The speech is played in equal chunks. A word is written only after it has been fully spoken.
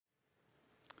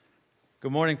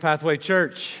Good morning, Pathway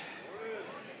Church.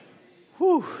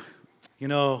 Whew. You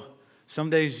know,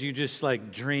 some days you just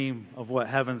like dream of what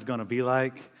heaven's going to be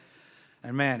like.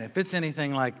 And man, if it's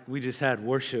anything like we just had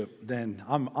worship, then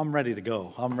I'm ready to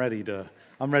go. I'm ready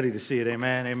to see it.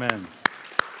 Amen. Amen.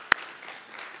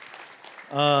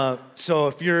 So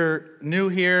if you're new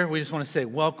here, we just want to say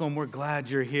welcome. We're glad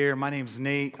you're here. My name's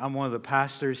Nate. I'm one of the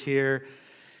pastors here.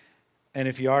 And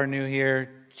if you are new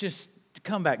here, just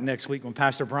come back next week when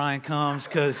Pastor Brian comes,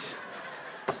 because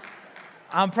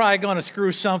I'm probably going to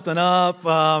screw something up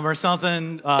or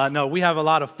something. No, we have a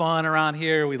lot of fun around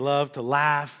here. We love to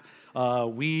laugh.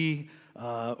 Or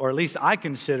at least I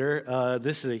consider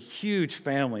this is a huge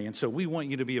family, and so we want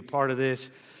you to be a part of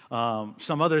this.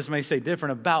 Some others may say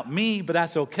different about me, but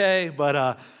that's okay.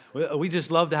 But we just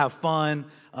love to have fun,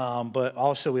 but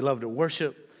also we love to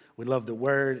worship. We love the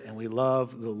Word, and we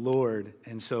love the Lord.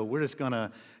 And so we're just going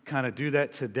to kind of do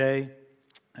that today.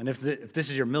 And if this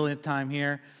is your millionth time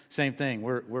here, same thing.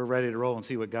 We're ready to roll and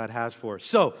see what God has for us.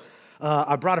 So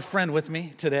I brought a friend with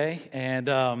me today. And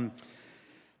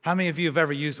how many of you have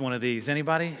ever used one of these?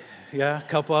 Anybody? Yeah, a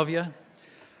couple of you.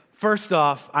 First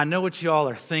off, I know what y'all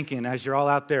are thinking as you're all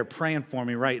out there praying for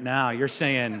me right now. You're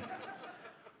saying,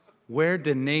 where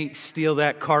did Nate steal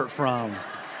that cart from?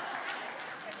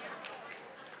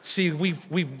 See,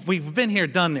 we've been here,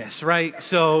 done this, right?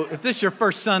 So if this is your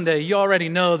first Sunday, you already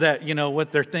know that, you know,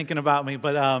 what they're thinking about me.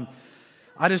 But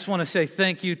I just want to say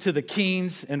thank you to the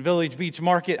Keens and Village Beach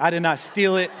Market. I did not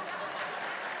steal it.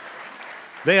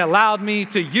 They allowed me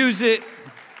to use it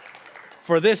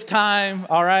for this time,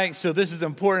 all right? So this is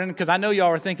important because I know y'all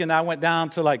are thinking I went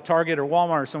down to like Target or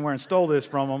Walmart or somewhere and stole this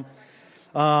from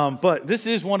them. But this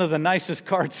is one of the nicest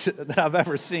carts that I've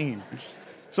ever seen.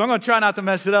 So I'm going to try not to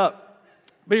mess it up.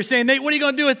 But you're saying, Nate, what are you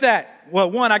going to do with that? Well,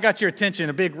 one, I got your attention,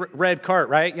 a big red cart,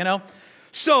 right? You know?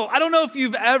 So I don't know if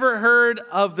you've ever heard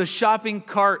of the shopping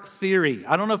cart theory.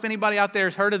 I don't know if anybody out there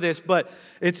has heard of this, but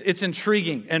it's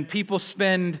intriguing, and people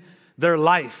spend their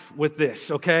life with this,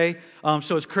 okay?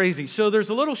 So it's crazy. So there's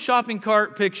a little shopping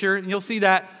cart picture, and you'll see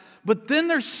that. But then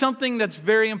there's something that's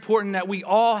very important, that we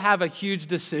all have a huge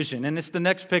decision, and it's the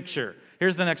next picture.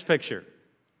 Here's the next picture.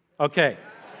 Okay.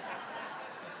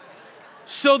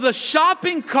 So the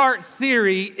shopping cart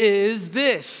theory is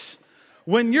this.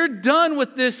 When you're done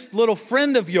with this little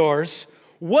friend of yours,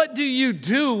 what do you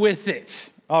do with it?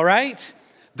 All right?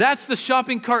 That's the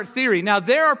shopping cart theory. Now,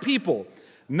 there are people,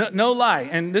 no lie,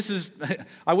 and this is,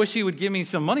 I wish he would give me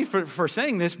some money for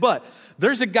saying this, but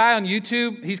there's a guy on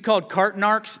YouTube, he's called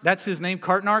Cartnarks. That's his name,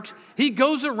 Cartnarks. He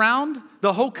goes around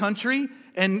the whole country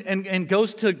and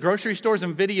goes to grocery stores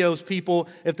and videos people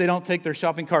if they don't take their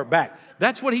shopping cart back.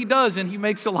 That's what he does, and he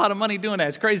makes a lot of money doing that.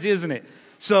 It's crazy, isn't it?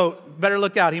 So better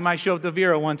look out. He might show up to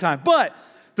Vera one time. But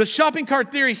the shopping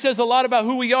cart theory says a lot about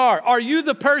who we are. Are you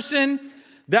the person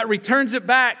that returns it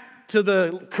back to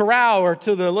the corral or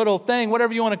to the little thing,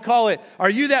 whatever you want to call it? Are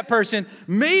you that person?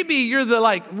 Maybe you're the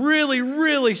like really,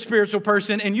 really spiritual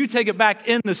person, and you take it back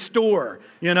in the store,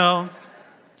 you know?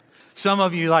 Some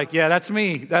of you like, yeah, that's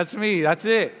me, that's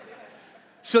it.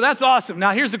 So that's awesome.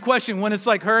 Now, here's the question. When it's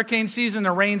like hurricane season,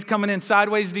 the rain's coming in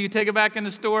sideways, do you take it back in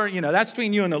the store? You know, that's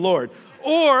between you and the Lord.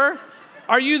 Or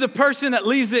are you the person that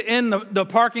leaves it in the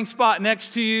parking spot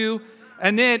next to you?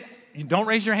 And then, don't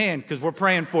raise your hand because we're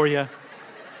praying for you.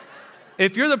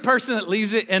 If you're the person that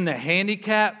leaves it in the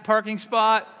handicap parking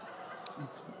spot,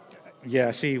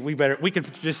 yeah, see, we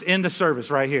could just end the service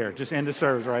right here. Just end the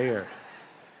service right here.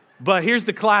 But here's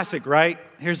the classic, right?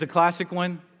 Here's the classic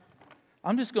one.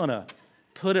 I'm just going to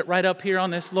put it right up here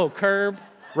on this little curb,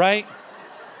 right?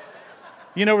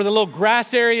 You know where the little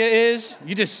grass area is?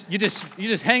 You just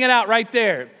hang it out right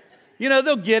there. You know,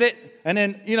 they'll get it. And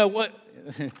then, you know what?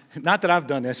 Not that I've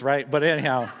done this, right? But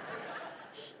anyhow.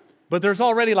 But there's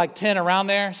already like 10 around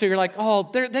there. So you're like,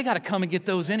 oh, they got to come and get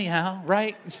those anyhow,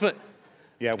 right? But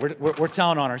yeah, we're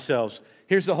telling on ourselves.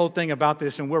 Here's the whole thing about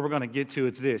this, and where we're going to get to,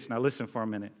 it's this. Now listen for a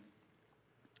minute.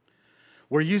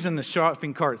 We're using the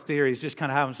shopping cart theory, just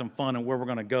kind of having some fun and where we're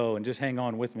going to go, and just hang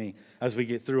on with me as we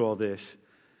get through all this.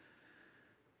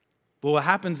 But what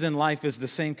happens in life is the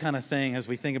same kind of thing as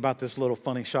we think about this little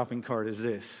funny shopping cart is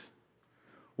this.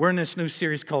 We're in this new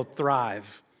series called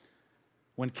Thrive,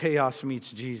 when chaos meets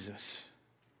Jesus.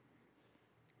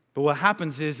 But what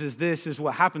happens is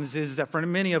that for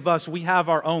many of us, we have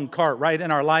our own cart, right, in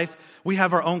our life. We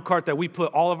have our own cart that we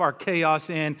put all of our chaos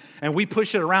in, and we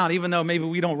push it around, even though maybe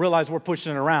we don't realize we're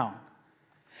pushing it around.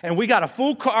 And we got a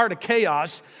full cart of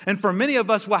chaos, and for many of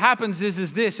us, what happens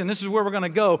is this, and this is where we're going to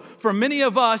go. For many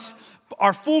of us,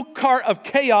 our full cart of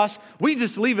chaos, we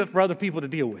just leave it for other people to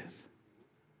deal with.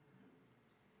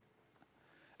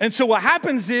 And so what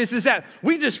happens is that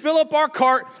we just fill up our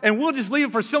cart and we'll just leave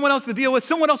it for someone else to deal with.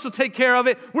 Someone else will take care of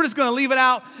it. We're just going to leave it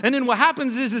out. And then what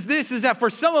happens is that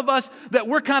for some of us that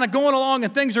we're kind of going along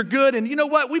and things are good. And you know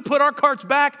what? We put our carts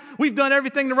back. We've done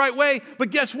everything the right way.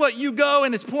 But guess what? You go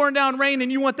and it's pouring down rain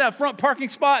and you want that front parking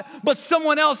spot. But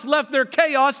someone else left their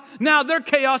chaos. Now their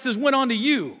chaos has went on to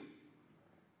you.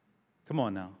 Come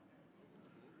on now.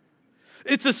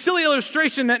 It's a silly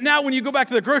illustration that now when you go back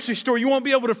to the grocery store, you won't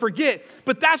be able to forget.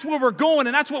 But that's where we're going,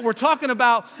 and that's what we're talking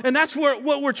about. And that's what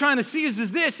we're trying to see is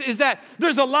that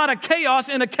there's a lot of chaos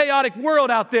in a chaotic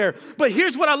world out there. But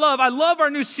here's what I love. I love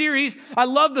our new series. I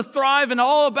love the Thrive and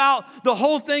all about the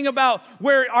whole thing about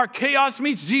where our chaos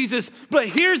meets Jesus. But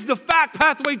here's the fact,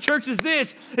 Pathway Church, is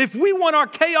this. If we want our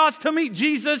chaos to meet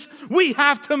Jesus, we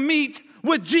have to meet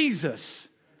with Jesus.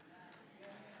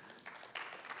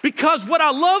 Because what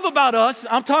I love about us,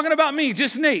 I'm talking about me,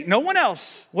 just Nate, no one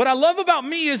else. What I love about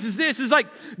me is like,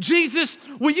 Jesus,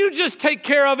 will you just take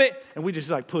care of it? And we just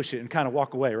like push it and kind of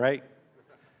walk away, right?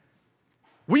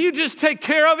 Will you just take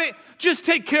care of it? Just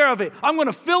take care of it. I'm going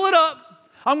to fill it up.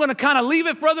 I'm going to kind of leave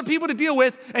it for other people to deal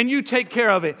with, and you take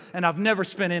care of it. And I've never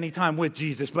spent any time with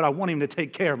Jesus, but I want him to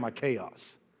take care of my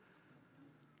chaos.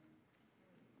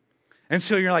 And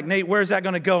so you're like, Nate, where's that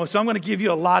going to go? So I'm going to give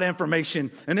you a lot of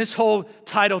information. And this whole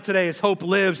title today is Hope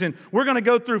Lives. And we're going to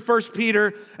go through 1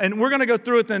 Peter, and we're going to go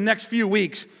through it in the next few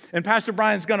weeks. And Pastor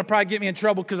Brian's going to probably get me in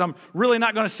trouble because I'm really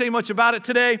not going to say much about it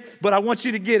today, but I want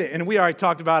you to get it. And we already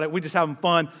talked about it. We're just having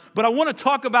fun. But I want to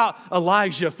talk about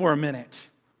Elijah for a minute.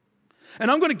 And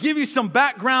I'm going to give you some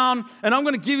background, and I'm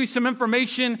going to give you some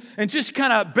information, and just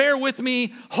kind of bear with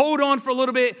me, hold on for a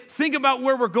little bit, think about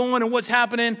where we're going and what's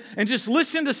happening, and just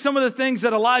listen to some of the things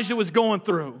that Elijah was going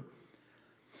through.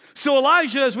 So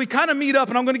Elijah, as we kind of meet up,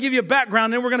 and I'm going to give you a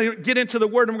background, then we're going to get into the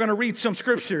Word, and we're going to read some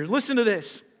scriptures. Listen to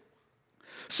this.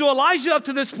 So Elijah, up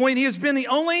to this point, he has been the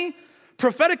only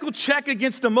prophetical check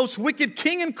against the most wicked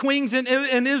king and queens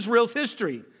in Israel's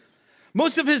history.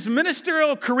 Most of his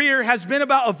ministerial career has been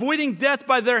about avoiding death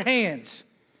by their hands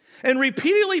and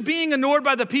repeatedly being ignored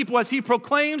by the people as he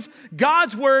proclaims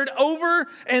God's word over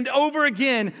and over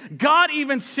again. God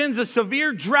even sends a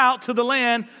severe drought to the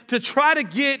land to try to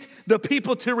get the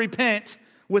people to repent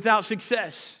without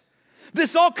success.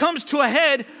 This all comes to a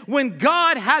head when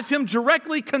God has him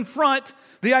directly confront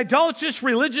the idolatrous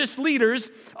religious leaders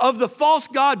of the false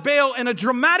god Baal in a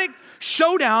dramatic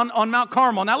showdown on Mount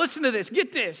Carmel. Now listen to this,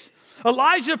 get this.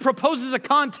 Elijah proposes a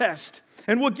contest,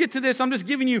 and we'll get to this. I'm just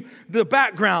giving you the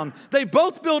background. They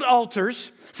both build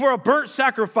altars for a burnt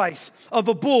sacrifice of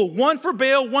a bull, one for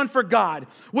Baal, one for God.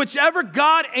 Whichever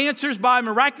God answers by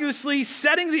miraculously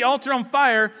setting the altar on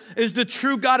fire is the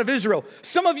true God of Israel.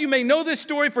 Some of you may know this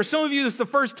story. For some of you, this is the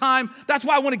first time. That's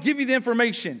why I want to give you the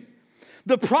information.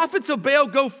 The prophets of Baal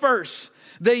go first.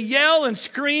 They yell and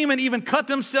scream and even cut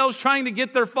themselves trying to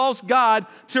get their false god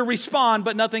to respond,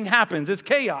 but nothing happens. It's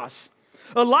chaos.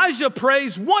 Elijah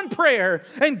prays one prayer,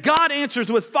 and God answers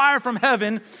with fire from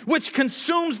heaven, which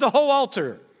consumes the whole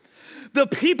altar. The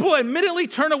people admittedly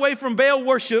turn away from Baal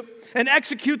worship and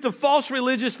execute the false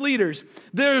religious leaders.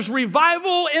 There's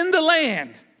revival in the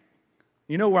land.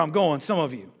 You know where I'm going, some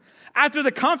of you. After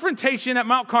the confrontation at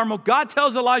Mount Carmel, God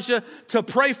tells Elijah to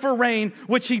pray for rain,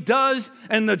 which he does,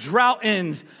 and the drought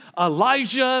ends.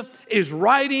 Elijah is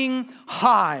riding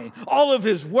high. All of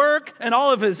his work and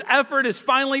all of his effort is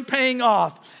finally paying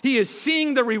off. He is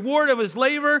seeing the reward of his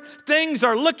labor. Things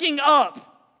are looking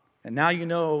up. And now you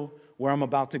know where I'm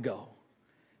about to go.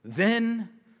 Then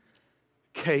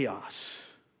chaos.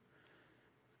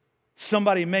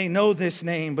 Somebody may know this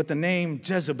name, but the name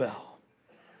Jezebel.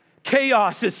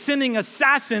 Chaos is sending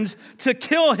assassins to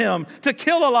kill him, to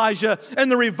kill Elijah,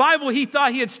 and the revival he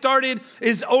thought he had started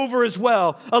is over as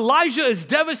well. Elijah is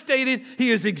devastated,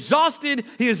 he is exhausted,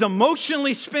 he is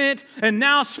emotionally spent, and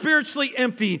now spiritually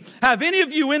empty. Have any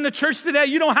of you in the church today,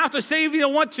 you don't have to say if you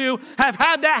don't want to, have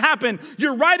had that happen?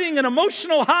 You're riding an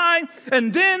emotional high,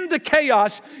 and then the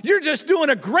chaos. You're just doing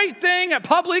a great thing at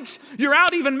Publix, you're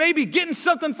out even maybe getting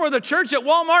something for the church at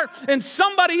Walmart, and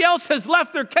somebody else has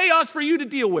left their chaos for you to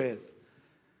deal with.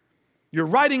 You're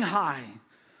riding high.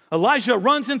 Elijah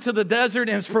runs into the desert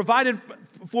and is provided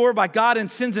for by God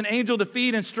and sends an angel to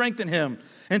feed and strengthen him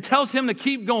and tells him to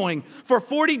keep going. For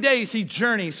 40 days, he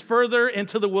journeys further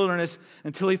into the wilderness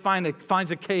until he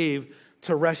finds a cave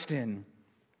to rest in.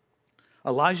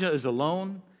 Elijah is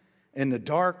alone in the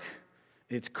dark.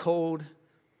 It's cold,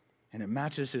 and it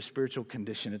matches his spiritual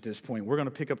condition at this point. We're going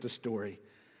to pick up the story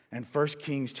in 1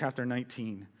 Kings chapter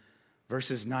 19,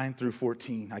 verses 9 through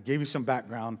 14. I gave you some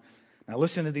background. Now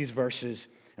listen to these verses,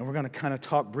 and we're going to kind of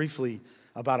talk briefly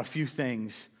about a few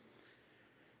things.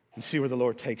 and see where the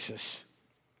Lord takes us.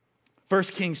 1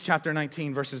 Kings chapter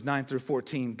 19, verses 9 through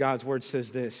 14, God's word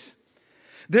says this.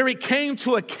 There he came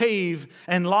to a cave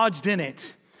and lodged in it.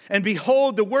 And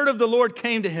behold, the word of the Lord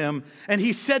came to him, and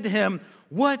he said to him,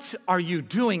 what are you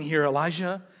doing here,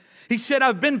 Elijah? He said,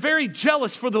 I've been very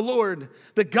jealous for the Lord,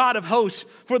 the God of hosts,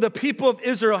 for the people of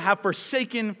Israel have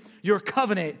forsaken your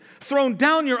covenant, thrown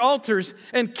down your altars,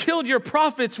 and killed your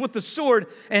prophets with the sword.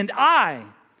 And I,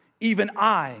 even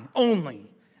I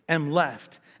only, am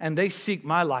left, and they seek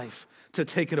my life to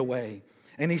take it away.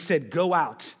 And he said, go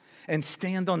out and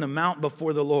stand on the mount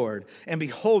before the Lord. And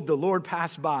behold, the Lord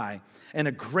passed by, and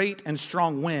a great and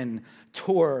strong wind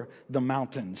tore the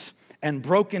mountains and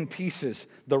broke in pieces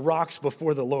the rocks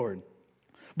before the Lord.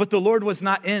 But the Lord was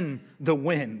not in the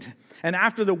wind. And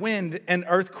after the wind, an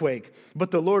earthquake.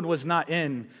 But the Lord was not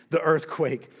in the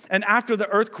earthquake. And after the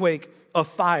earthquake, a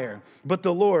fire. But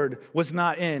the Lord was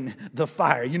not in the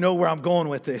fire. You know where I'm going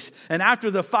with this. And after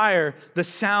the fire, the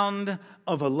sound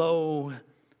of a low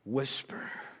whisper.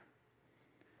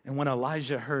 And when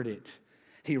Elijah heard it,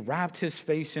 he wrapped his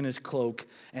face in his cloak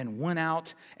and went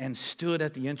out and stood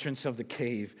at the entrance of the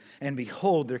cave. And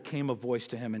behold, there came a voice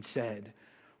to him and said,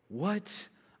 what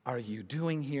are you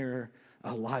doing here,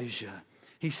 Elijah?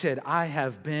 He said, I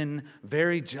have been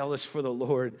very jealous for the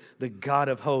Lord, the God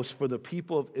of hosts, for the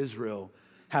people of Israel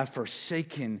have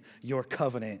forsaken your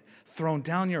covenant, thrown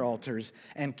down your altars,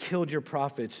 and killed your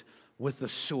prophets with the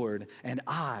sword. And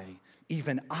I,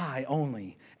 even I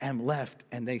only, am left,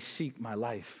 and they seek my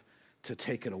life to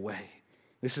take it away.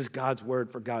 This is God's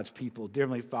word for God's people. Dear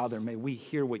Heavenly Father, may we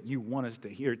hear what you want us to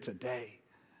hear today.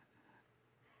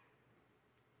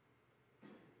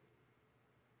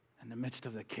 In the midst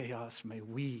of the chaos, may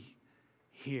we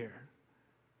hear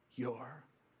your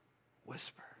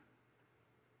whisper.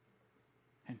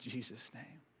 In Jesus'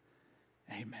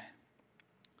 name, amen.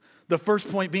 The first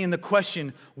point being the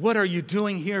question, what are you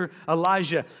doing here,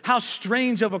 Elijah? How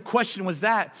strange of a question was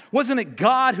that? Wasn't it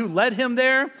God who led him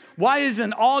there? Why is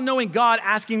an all-knowing God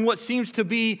asking what seems to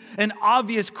be an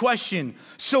obvious question?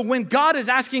 So when God is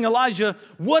asking Elijah,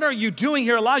 what are you doing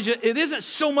here, Elijah? It isn't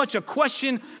so much a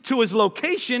question to his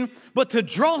location, but to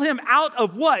draw him out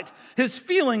of what? His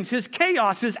feelings, his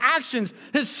chaos, his actions,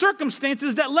 his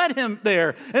circumstances that led him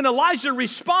there. And Elijah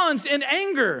responds in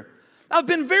anger. I've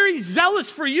been very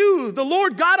zealous for you, the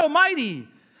Lord God Almighty.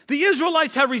 The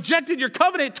Israelites have rejected your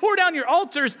covenant, tore down your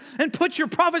altars, and put your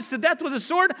prophets to death with a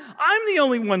sword. I'm the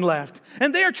only one left,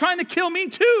 and they are trying to kill me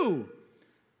too.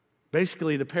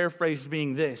 Basically, the paraphrase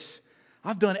being this: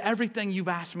 I've done everything you've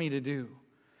asked me to do,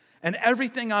 and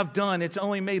everything I've done, it's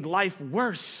only made life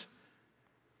worse.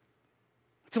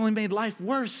 It's only made life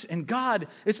worse. And God,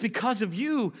 it's because of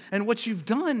you and what you've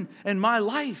done in my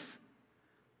life.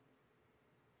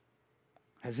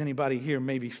 Has anybody here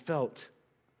maybe felt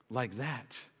like that?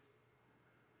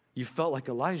 You felt like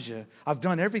Elijah. I've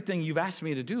done everything you've asked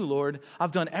me to do, Lord.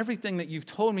 I've done everything that you've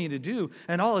told me to do.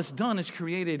 And all it's done is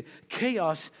created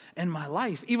chaos in my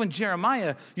life. Even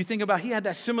Jeremiah, you think about, he had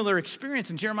that similar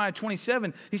experience in Jeremiah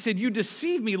 27. He said, you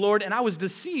deceived me, Lord, and I was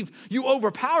deceived. You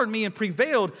overpowered me and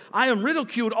prevailed. I am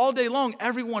ridiculed all day long.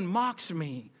 Everyone mocks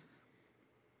me.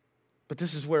 But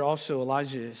this is where also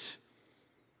Elijah is.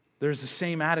 There's the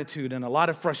same attitude and a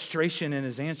lot of frustration in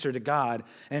his answer to God.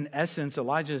 In essence,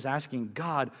 Elijah is asking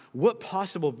God, what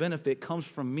possible benefit comes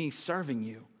from me serving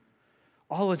you?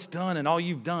 All it's done and all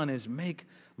you've done is make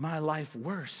my life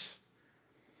worse.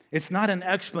 It's not an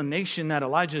explanation that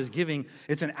Elijah is giving.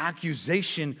 It's an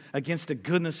accusation against the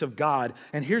goodness of God.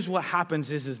 And here's what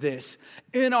happens is this.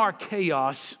 In our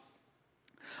chaos,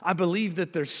 I believe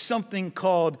that there's something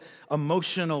called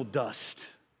emotional dust.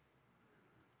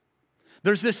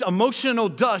 There's this emotional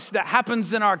dust that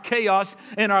happens in our chaos,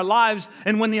 in our lives.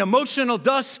 And when the emotional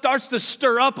dust starts to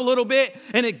stir up a little bit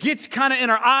and it gets kind of in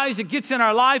our eyes, it gets in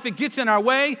our life, it gets in our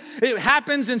way, it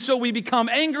happens. And so we become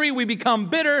angry, we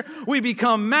become bitter, we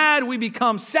become mad, we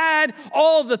become sad,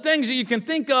 all the things that you can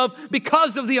think of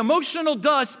because of the emotional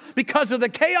dust, because of the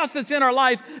chaos that's in our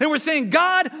life. And we're saying,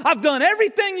 God, I've done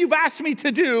everything you've asked me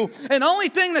to do. And the only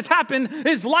thing that's happened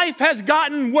is life has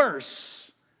gotten worse.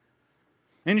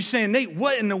 And you're saying, Nate,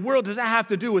 what in the world does that have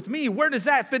to do with me? Where does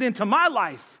that fit into my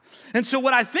life? And so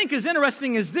what I think is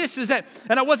interesting is this, is that,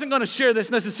 and I wasn't going to share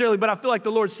this necessarily, but I feel like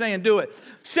the Lord's saying do it.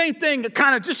 Same thing,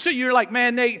 kind of just so you're like,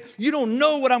 man, Nate, you don't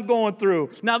know what I'm going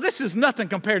through. Now, this is nothing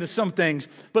compared to some things,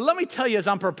 but let me tell you as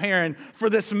I'm preparing for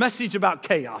this message about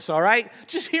chaos, all right?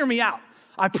 Just hear me out.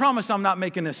 I promise I'm not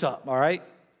making this up, all right?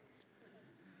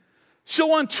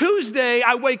 So on Tuesday,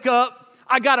 I wake up,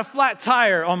 I got a flat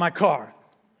tire on my car.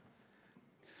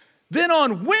 Then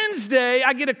on Wednesday,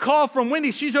 I get a call from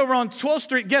Wendy. She's over on 12th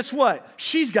Street. Guess what?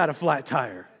 She's got a flat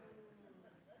tire.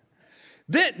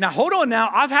 Then, now hold on now.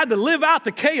 I've had to live out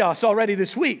the chaos already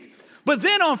this week. But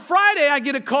then on Friday, I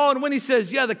get a call and Wendy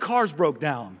says, yeah, the car's broke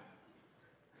down.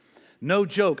 No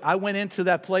joke. I went into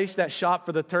that place, that shop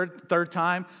for the third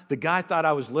time. The guy thought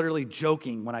I was literally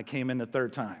joking when I came in the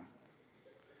third time.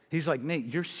 He's like, Nate,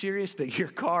 you're serious that your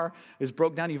car is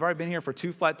broke down? You've already been here for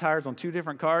 2 flat tires on 2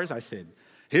 different cars? I said,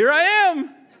 here I am.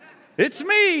 It's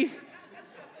me.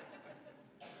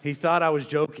 He thought I was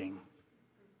joking.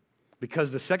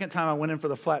 Because the second time I went in for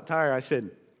the flat tire, I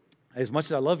said, as much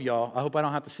as I love y'all, I hope I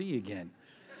don't have to see you again.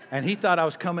 And he thought I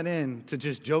was coming in to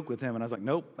just joke with him. And I was like,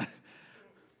 nope,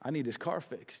 I need this car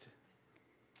fixed.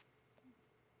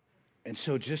 And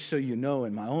so just so you know,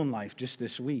 in my own life, just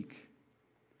this week,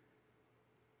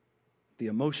 the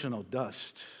emotional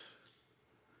dust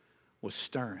was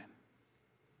stirring.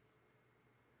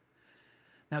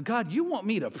 Now, God, you want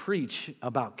me to preach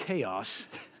about chaos,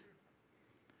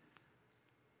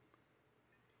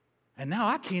 and now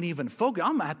I can't even focus.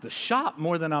 I'm at the shop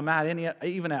more than I'm at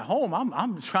even at home.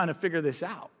 I'm trying to figure this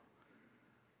out.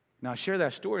 Now, I share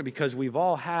that story because we've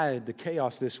all had the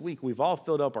chaos this week. We've all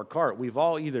filled up our cart. We've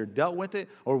all either dealt with it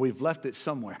or we've left it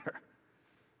somewhere.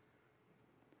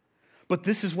 But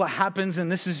this is what happens, and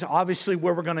this is obviously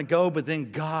where we're going to go, but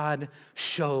then God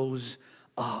shows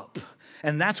up.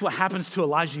 And that's what happens to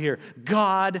Elijah here.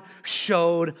 God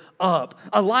showed up.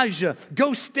 Elijah,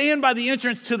 go stand by the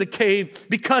entrance to the cave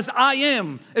because I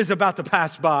is about to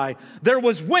pass by. There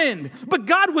was wind, but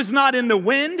God was not in the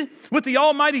wind. With the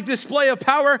almighty display of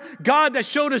power, God that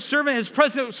showed his servant his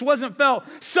presence wasn't felt.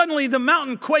 Suddenly the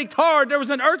mountain quaked hard. There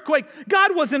was an earthquake.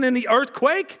 God wasn't in the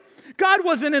earthquake. God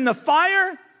wasn't in the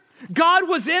fire. God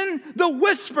was in the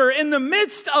whisper in the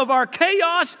midst of our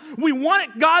chaos. We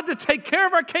want God to take care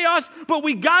of our chaos, but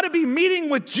we got to be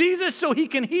meeting with Jesus so he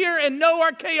can hear and know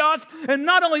our chaos. And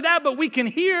not only that, but we can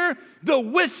hear the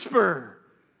whisper.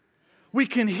 We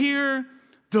can hear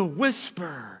the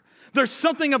whisper. There's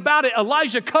something about it.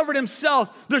 Elijah covered himself.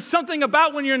 There's something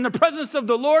about when you're in the presence of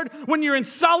the Lord, when you're in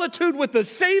solitude with the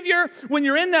Savior, when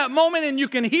you're in that moment and you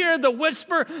can hear the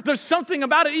whisper, there's something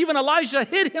about it. Even Elijah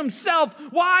hid himself.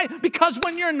 Why? Because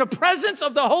when you're in the presence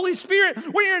of the Holy Spirit,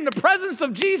 when you're in the presence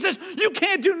of Jesus, you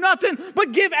can't do nothing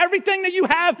but give everything that you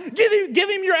have. Give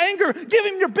him your anger. Give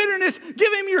him your bitterness.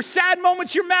 Give him your sad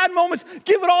moments, your mad moments.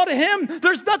 Give it all to him.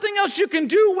 There's nothing else you can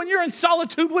do when you're in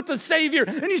solitude with the Savior.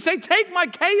 And you say, take my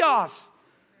chaos.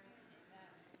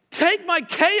 Take my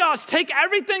chaos. Take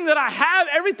everything that I have,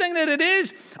 everything that it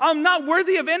is. I'm not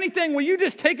worthy of anything. Will you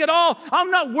just take it all? I'm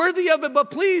not worthy of it,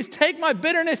 but please take my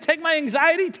bitterness, take my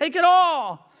anxiety, take it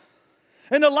all.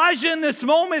 And Elijah in this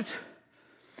moment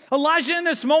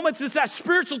is that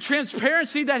spiritual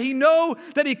transparency that he knew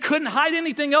that he couldn't hide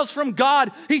anything else from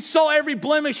God. He saw every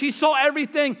blemish. He saw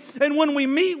everything. And when we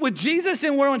meet with Jesus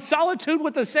and we're in solitude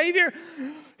with the Savior,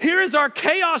 here is our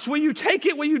chaos. Will you take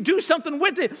it? Will you do something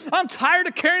with it? I'm tired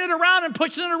of carrying it around and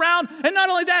pushing it around. And not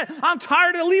only that, I'm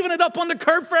tired of leaving it up on the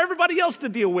curb for everybody else to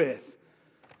deal with.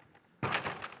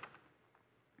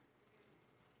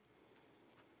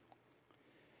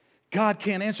 God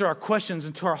can't answer our questions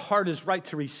until our heart is right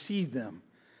to receive them.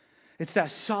 It's that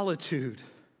solitude.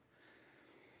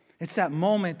 It's that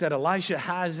moment that Elisha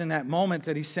has in that moment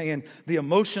that he's saying, the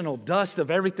emotional dust of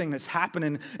everything that's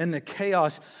happening and the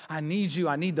chaos. I need you.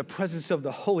 I need the presence of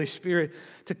the Holy Spirit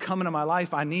to come into my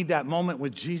life. I need that moment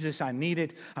with Jesus. I need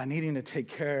it. I need him to take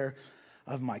care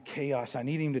of my chaos. I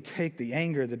need him to take the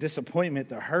anger, the disappointment,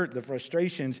 the hurt, the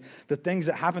frustrations, the things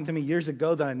that happened to me years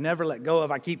ago that I never let go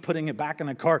of. I keep putting it back in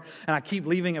the cart and I keep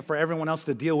leaving it for everyone else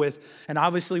to deal with. And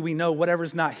obviously we know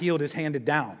whatever's not healed is handed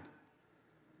down.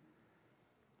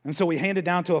 And so we hand it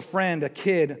down to a friend, a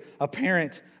kid, a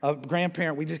parent, a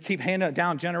grandparent. We just keep handing it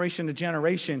down generation to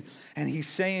generation. And he's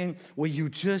saying, will you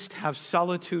just have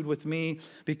solitude with me?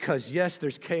 Because yes,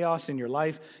 there's chaos in your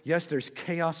life. Yes, there's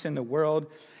chaos in the world.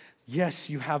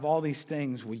 Yes, you have all these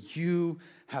things. Will you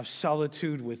have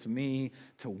solitude with me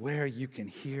to where you can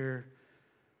hear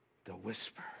the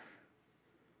whisper?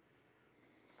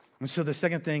 And so the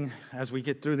second thing, as we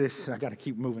get through this, I got to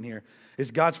keep moving here, is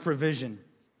God's provision.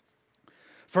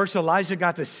 First, Elijah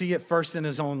got to see it first in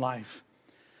his own life.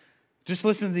 Just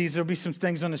listen to these. There'll be some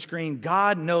things on the screen.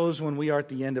 God knows when we are at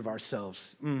the end of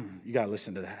ourselves. You got to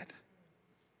listen to that.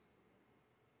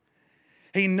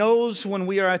 He knows when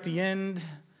we are at the end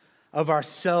of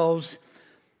ourselves.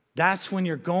 That's when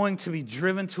you're going to be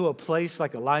driven to a place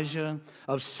like Elijah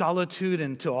of solitude,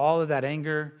 and to all of that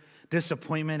anger,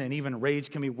 disappointment, and even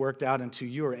rage can be worked out until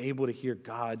you are able to hear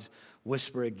God's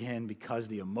whisper again because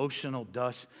the emotional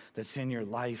dust that's in your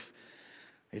life,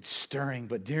 it's stirring.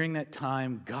 But during that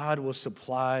time, God will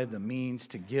supply the means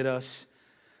to get us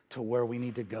to where we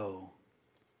need to go.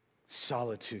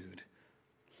 Solitude.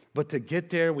 But to get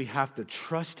there, we have to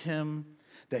trust him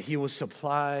that he will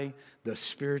supply the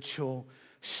spiritual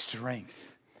strength.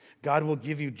 God will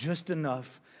give you just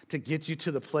enough to get you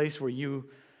to the place where you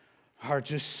are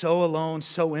just so alone,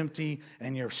 so empty,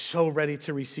 and you're so ready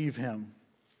to receive him.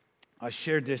 I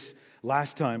shared this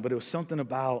last time, but it was something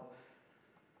about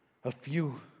a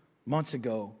few months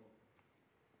ago.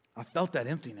 I felt that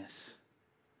emptiness.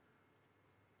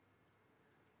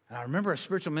 And I remember a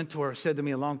spiritual mentor said to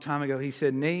me a long time ago, he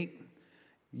said, Nate,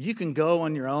 you can go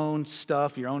on your own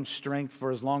stuff, your own strength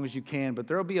for as long as you can, but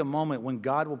there will be a moment when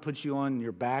God will put you on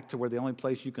your back to where the only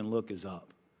place you can look is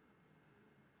up.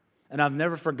 And I've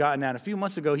never forgotten that. A few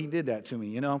months ago, he did that to me.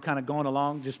 You know, I'm kind of going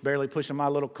along, just barely pushing my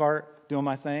little cart, doing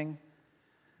my thing.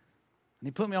 And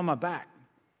he put me on my back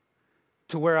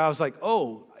to where I was like,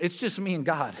 oh, it's just me and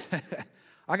God.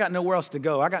 I got nowhere else to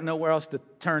go. I got nowhere else to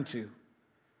turn to.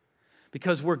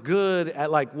 Because we're good at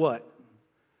like what?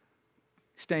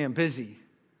 Staying busy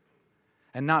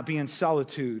and not being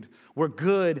solitude. We're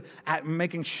good at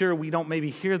making sure we don't maybe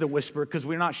hear the whisper because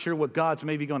we're not sure what God's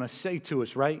maybe going to say to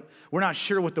us, right? We're not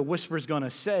sure what the whisper's going to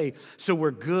say, so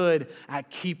we're good at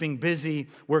keeping busy.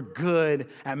 We're good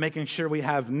at making sure we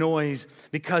have noise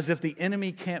because if the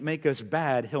enemy can't make us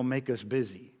bad, he'll make us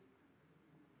busy.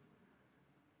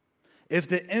 If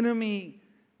the enemy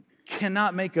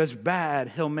cannot make us bad,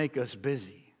 he'll make us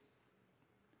busy.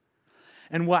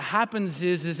 And what happens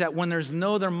is that when there's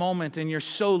no other moment and you're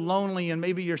so lonely and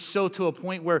maybe you're so to a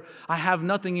point where I have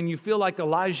nothing and you feel like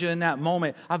Elijah in that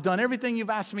moment, I've done everything you've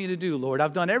asked me to do, Lord.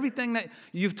 I've done everything that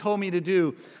you've told me to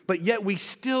do, but yet we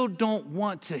still don't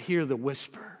want to hear the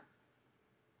whisper.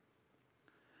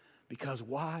 Because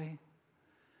why?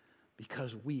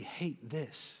 Because we hate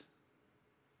this.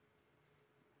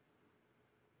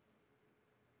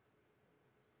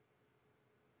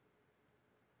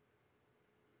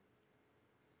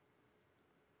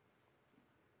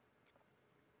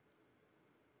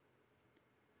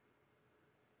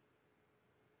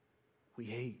 We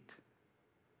hate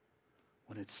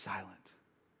when it's silent.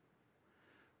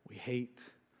 We hate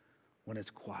when it's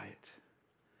quiet.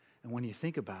 And when you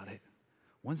think about it,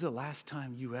 when's the last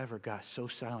time you ever got so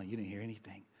silent you didn't hear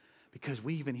anything? Because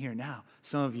we even hear now.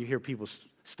 Some of you hear people's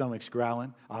stomachs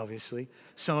growling, obviously.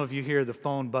 Some of you hear the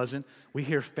phone buzzing. We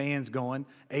hear fans going,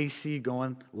 AC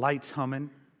going, lights humming.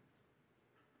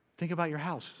 Think about your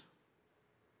house.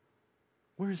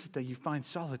 Where is it that you find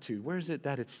solitude? Where is it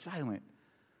that it's silent?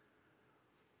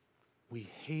 We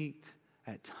hate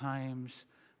at times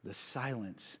the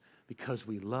silence because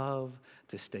we love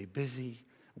to stay busy.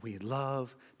 We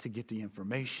love to get the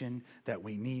information that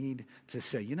we need to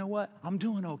say, you know what, I'm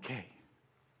doing okay.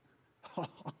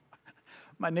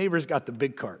 My neighbor's got the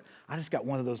big cart. I just got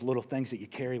one of those little things that you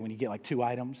carry when you get like 2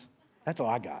 items. That's all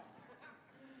I got.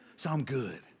 So I'm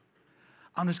good.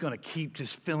 I'm just going to keep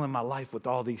just filling my life with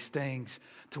all these things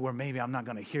to where maybe I'm not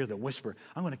going to hear the whisper.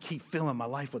 I'm going to keep filling my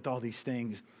life with all these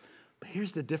things. But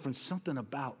here's the difference, something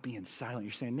about being silent.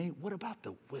 You're saying, Nate, what about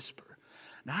the whisper?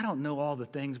 Now, I don't know all the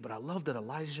things, but I love that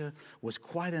Elijah was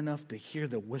quiet enough to hear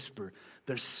the whisper.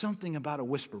 There's something about a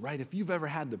whisper, right? If you've ever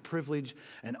had the privilege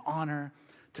and honor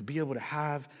to be able to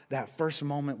have that first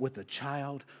moment with a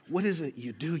child, what is it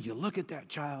you do? You look at that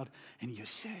child and you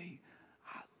say,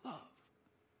 I love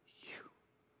you.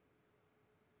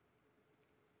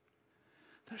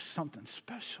 There's something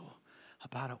special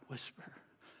about a whisper.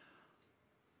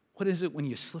 What is it when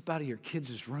you slip out of your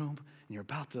kids' room and you're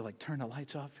about to like turn the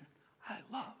lights off? I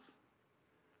love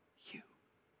you.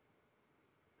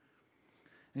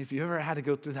 And if you ever had to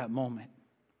go through that moment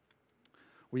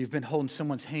where you've been holding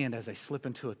someone's hand as they slip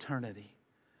into eternity,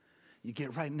 you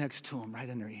get right next to them, right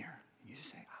in their ear, and you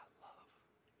say, I love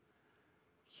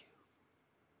you.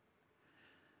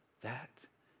 That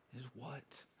is what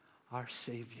our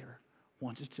Savior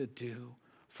wants us to do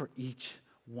for each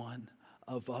one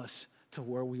of us, to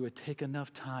where we would take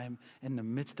enough time in the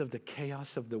midst of the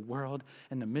chaos of the world,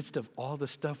 in the midst of all the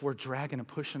stuff we're dragging and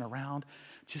pushing around,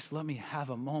 just let me have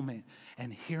a moment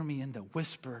and hear me in the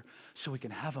whisper so we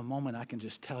can have a moment I can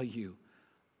just tell you,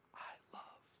 I love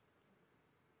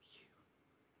you.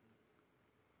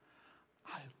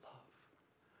 I love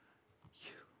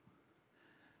you.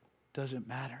 Doesn't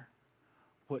matter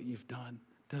what you've done.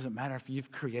 Doesn't matter if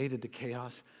you've created the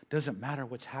chaos. Doesn't matter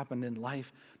what's happened in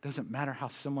life. Doesn't matter how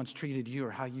someone's treated you or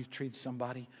how you've treated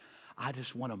somebody. I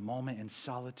just want a moment in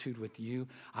solitude with you.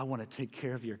 I want to take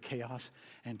care of your chaos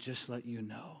and just let you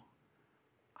know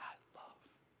I love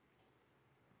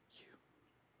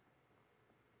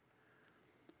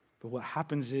But what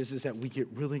happens is that we get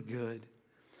really good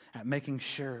at making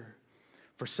sure.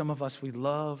 For some of us, we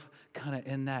love kind of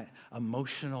in that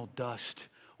emotional dust.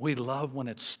 We love when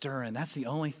it's stirring. That's the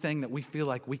only thing that we feel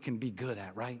like we can be good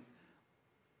at, right?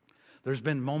 There's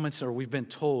been moments where we've been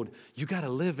told, you got to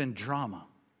live in drama.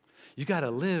 You got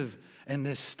to live in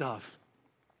this stuff.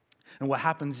 And what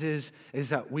happens is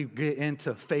that we get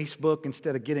into Facebook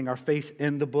instead of getting our face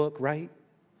in the book, right?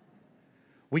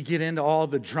 We get into all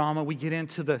the drama. We get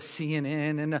into the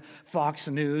CNN and the Fox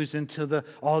News, into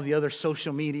all the other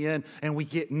social media, and we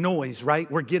get noise, right?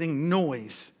 We're getting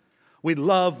noise. We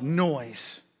love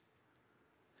noise.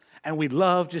 And we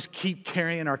love just keep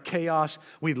carrying our chaos.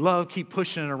 We love keep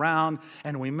pushing it around,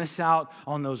 and we miss out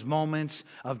on those moments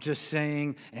of just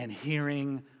saying and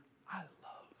hearing, I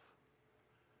love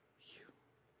you.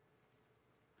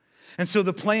 And so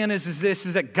the plan is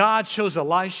that God shows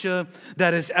Elisha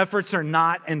that his efforts are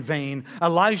not in vain.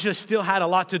 Elijah still had a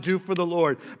lot to do for the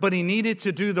Lord, but he needed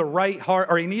to do the right heart,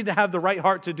 or he needed to have the right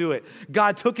heart to do it.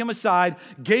 God took him aside,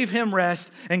 gave him rest,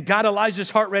 and got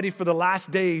Elijah's heart ready for the last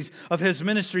days of his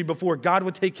ministry before God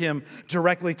would take him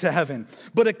directly to heaven.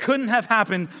 But it couldn't have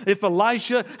happened if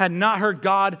Elisha had not heard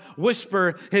God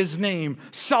whisper his name,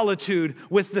 Solitude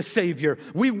with the Savior.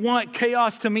 We want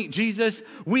chaos to meet Jesus.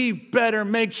 We better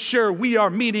make sure we are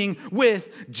meeting with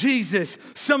Jesus.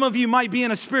 Some of you might be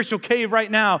in a spiritual cave right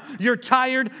now. You're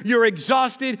tired, you're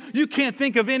exhausted, you can't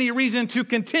think of any reason to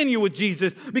continue with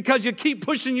Jesus because you keep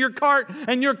pushing your cart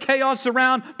and your chaos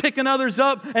around, picking others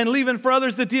up and leaving for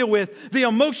others to deal with. The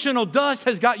emotional dust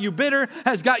has got you bitter,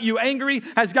 has got you angry,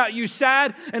 has got you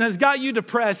sad, and has got you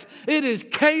depressed. It is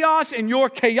chaos in your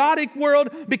chaotic world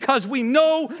because we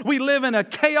know we live in a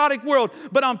chaotic world.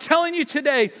 But I'm telling you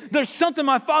today, there's something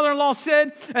my father-in-law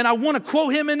said, and I want to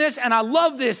quote him in this, and I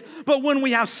love this. But when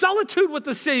we have solitude with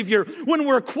the Savior, when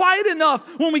we're quiet enough,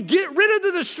 when we get rid of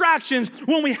the distractions,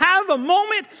 when we have a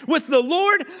moment with the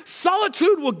Lord,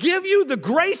 solitude will give you the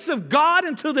grace of God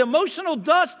until the emotional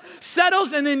dust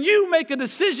settles, and then you make a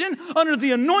decision under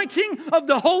the anointing of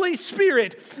the Holy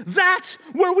Spirit. That's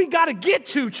where we got to get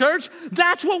to, church.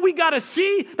 That's what we got to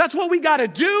see. That's what we got to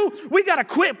do. We got to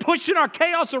quit pushing our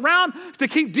chaos around to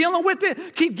keep dealing with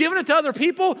it, keep giving it to other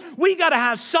people. We got to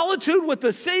have solitude with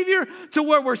the Savior to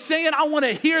where we're saying, I want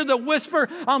to hear the whisper.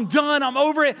 I'm done. I'm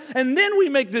over it. And then we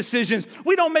make decisions.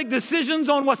 We don't make decisions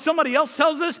on what somebody else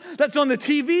tells us that's on the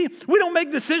TV. We don't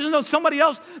make decisions on somebody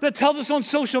else that tells us on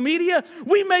social media.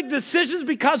 We make decisions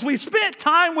because we spent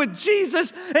time with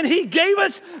Jesus and He gave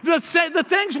us the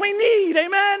things we need.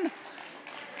 Amen?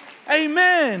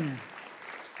 Amen.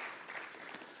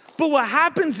 But what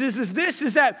happens is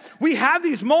that we have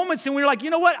these moments and we're like,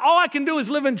 you know what? All I can do is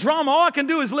live in drama. All I can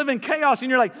do is live in chaos. And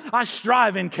you're like, I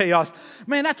strive in chaos.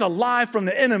 Man, that's a lie from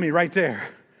the enemy right there.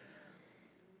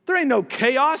 There ain't no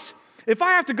chaos. If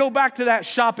I have to go back to that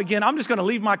shop again, I'm just going to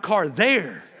leave my car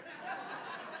there.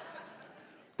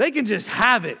 They can just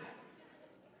have it.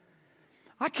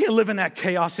 I can't live in that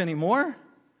chaos anymore.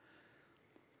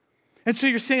 And so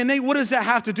you're saying, Nate, what does that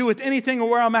have to do with anything or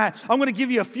where I'm at? I'm going to give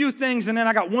you a few things, and then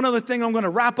I got one other thing I'm going to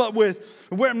wrap up with,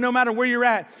 no matter where you're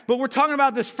at. But we're talking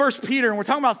about this 1 Peter, and we're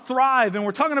talking about thrive, and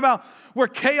we're talking about where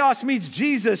chaos meets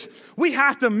Jesus. We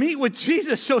have to meet with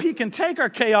Jesus so He can take our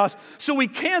chaos, so we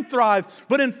can thrive.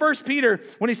 But in 1 Peter,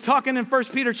 when he's talking in 1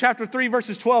 Peter chapter 3,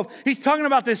 verses 12, he's talking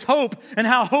about this hope and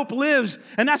how hope lives.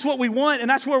 And that's what we want, and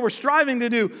that's where we're striving to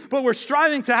do. But we're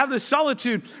striving to have this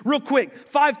solitude. Real quick,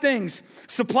 5 things.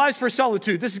 Supplies for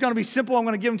solitude. This is going to be simple. I'm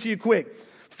going to give them to you quick.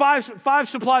 Five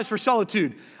supplies for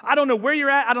solitude. I don't know where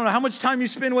you're at. I don't know how much time you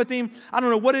spend with Him. I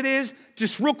don't know what it is.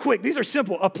 Just real quick. These are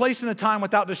simple. A place and a time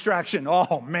without distraction.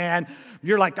 Oh, man.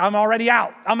 You're like, I'm already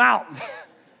out. I'm out.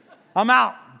 I'm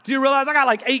out. Do you realize I got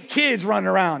like 8 kids running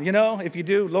around? You know, if you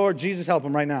do, Lord Jesus, help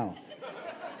them right now.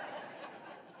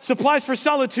 Supplies for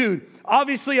solitude.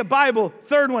 Obviously a Bible.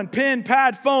 3rd one, pen,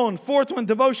 pad, phone. 4th one,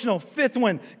 devotional. 5th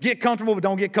one, get comfortable but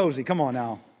don't get cozy. Come on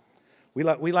now. We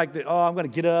like the, I'm going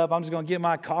to get up. I'm just going to get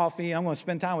my coffee. I'm going to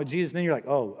spend time with Jesus. And then you're like,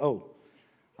 oh.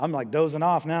 I'm like dozing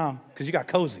off now because you got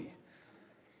cozy.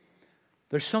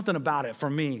 There's something about it for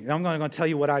me. And I'm going to tell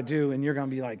you what I do, and you're going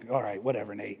to be like, all right,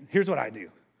 whatever, Nate. Here's what I do.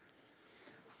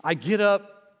 I get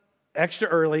up extra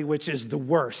early, which is the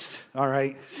worst, all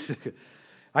right?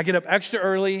 I get up extra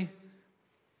early,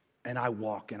 and I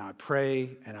walk, and I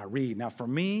pray, and I read. Now, for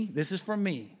me, this is for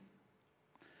me.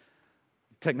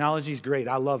 Technology is great.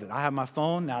 I love it. I have my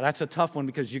phone. Now, that's a tough one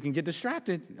because you can get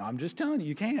distracted. I'm just telling you,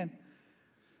 you can.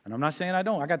 And I'm not saying I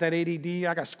don't. I got that ADD.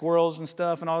 I got squirrels and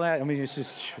stuff and all that. I mean,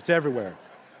 it's everywhere.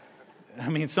 I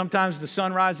mean, sometimes the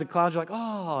sunrise, the clouds, you're like,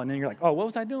 oh, and then you're like, oh, what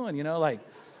was I doing? You know, like.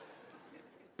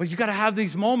 But you got to have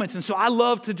these moments. And so I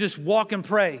love to just walk and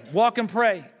pray.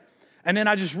 And then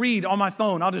I just read on my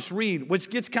phone. I'll just read,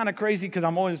 which gets kind of crazy because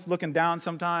I'm always looking down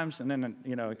sometimes. And then,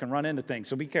 it can run into things.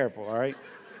 So be careful, all right?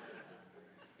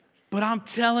 But I'm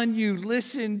telling you,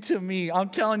 listen to me. I'm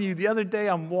telling you, the other day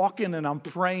I'm walking and I'm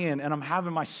praying and I'm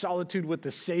having my solitude with the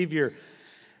Savior.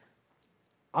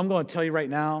 I'm going to tell you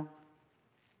right now,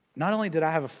 not only did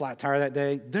I have a flat tire that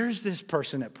day, there's this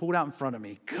person that pulled out in front of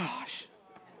me. Gosh.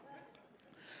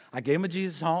 I gave him a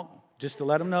Jesus honk just to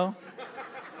let him know.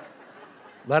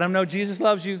 Let him know Jesus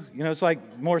loves you. It's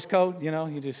like Morse code,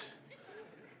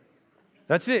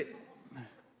 that's it.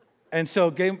 And so,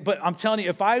 but I'm telling you,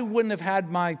 if I wouldn't have had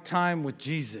my time with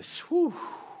Jesus,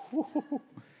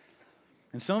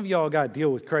 and some of y'all got to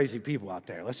deal with crazy people out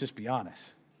there. Let's just be honest.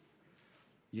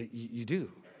 You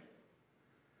do.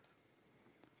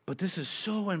 But this is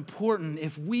so important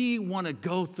if we want to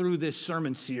go through this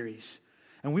sermon series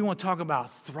and we want to talk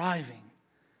about thriving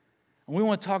and we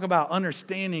want to talk about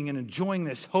understanding and enjoying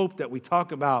this hope that we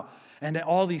talk about and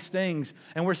all these things.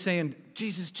 And we're saying,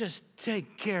 Jesus, just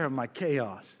take care of my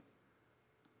chaos.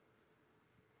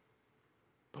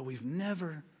 But we've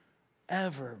never,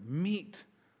 ever meet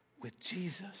with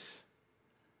Jesus.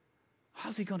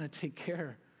 How's he going to take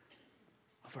care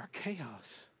of our chaos?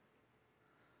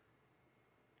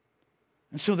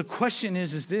 And so the question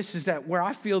is that where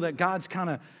I feel that God's kind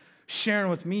of sharing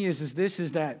with me is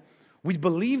that we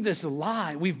believe this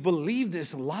lie. We've believed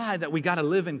this lie that we got to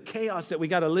live in chaos, that we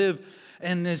got to live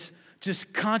in this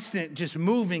just constant, just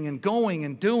moving and going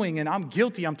and doing. And I'm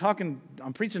guilty. I'm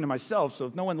preaching to myself. So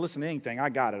if no one listens to anything, I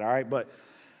got it, all right? But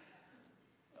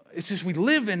it's just we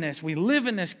live in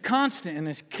this constant, in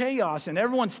this chaos. And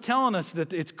everyone's telling us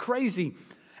that it's crazy.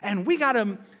 And we got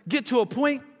to get to a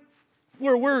point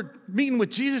where we're meeting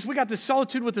with Jesus. We got this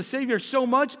solitude with the Savior so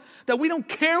much that we don't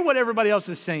care what everybody else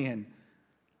is saying.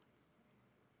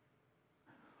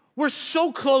 We're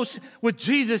so close with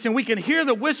Jesus and we can hear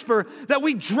the whisper that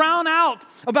we drown out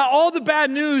about all the bad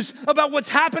news about what's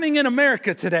happening in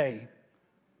America today.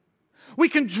 We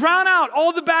can drown out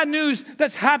all the bad news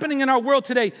that's happening in our world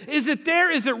today. Is it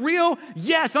there? Is it real?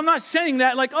 Yes. I'm not saying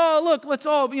that like, oh, look, let's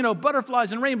all,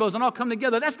 butterflies and rainbows and all come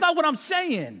together. That's not what I'm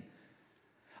saying.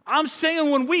 I'm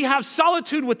saying when we have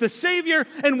solitude with the Savior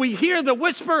and we hear the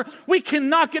whisper, we can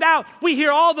knock it out. We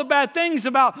hear all the bad things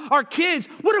about our kids.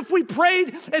 What if we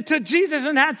prayed to Jesus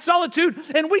and had solitude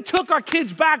and we took our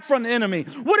kids back from the enemy?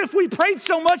 What if we prayed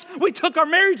so much we took our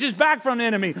marriages back from the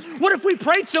enemy? What if we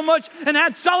prayed so much and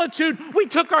had solitude we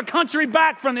took our country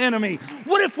back from the enemy?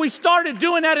 What if we started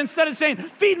doing that instead of saying,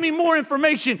 feed me more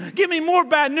information, give me more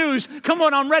bad news, come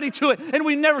on, I'm ready to it, and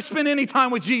we never spent any time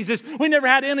with Jesus. We never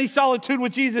had any solitude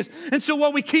with Jesus. And so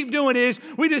what we keep doing is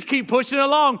we just keep pushing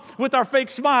along with our fake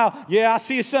smile. Yeah, I'll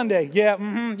see you Sunday.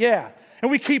 Yeah, yeah.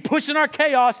 And we keep pushing our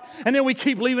chaos, and then we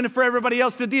keep leaving it for everybody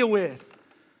else to deal with.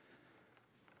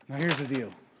 Now here's the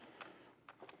deal.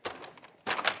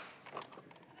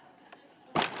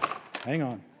 Hang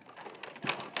on.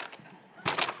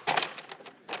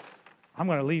 I'm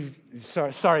going to leave.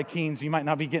 Sorry, Keens, you might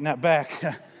not be getting that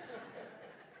back.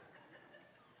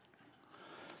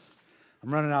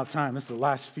 I'm running out of time. This is the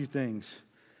last few things.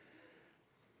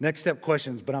 Next step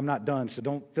questions, but I'm not done, so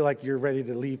don't feel like you're ready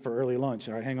to leave for early lunch.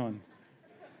 All right, hang on.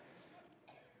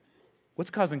 What's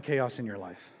causing chaos in your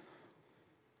life?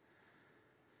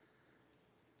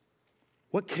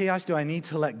 What chaos do I need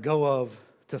to let go of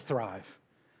to thrive?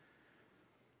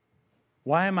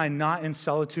 Why am I not in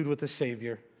solitude with the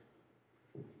Savior?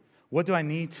 What do I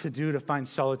need to do to find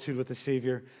solitude with the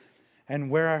Savior? And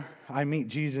where I meet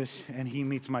Jesus and he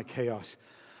meets my chaos.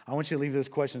 I want you to leave those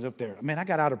questions up there. Man, I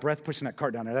got out of breath pushing that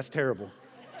cart down there. That's terrible.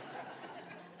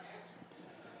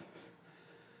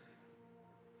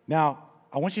 Now,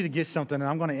 I want you to get something, and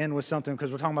I'm going to end with something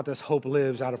because we're talking about this hope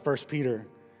lives out of 1 Peter.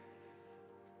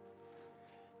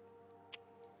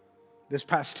 This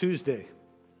past Tuesday,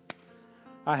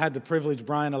 I had the privilege,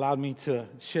 Brian allowed me to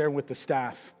share with the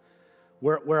staff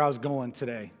where I was going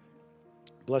today.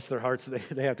 Bless their hearts,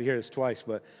 they have to hear this twice,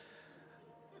 but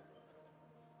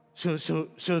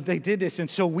so they did this, and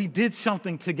so we did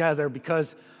something together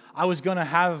because I was going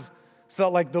to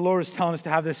felt like the Lord was telling us to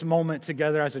have this moment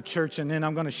together as a church, and then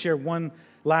I'm going to share one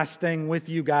last thing with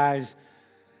you guys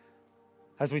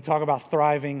as we talk about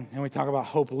thriving and we talk about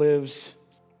hope lives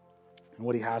and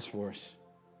what he has for us.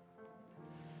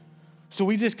 So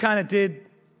we just kind of did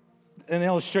an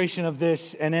illustration of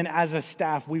this, and then as a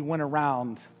staff, we went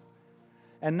around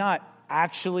and not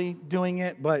actually doing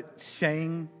it, but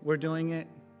saying we're doing it.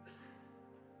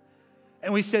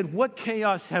 And we said, what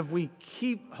chaos have we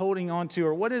keep holding on to,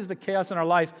 or what is the chaos in our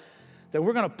life that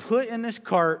we're going to put in this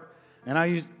cart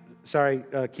And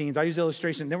Keens, I use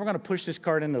illustration. Then we're going to push this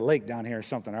cart into the lake down here or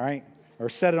something, all right? Or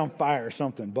set it on fire or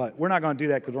something. But we're not going to do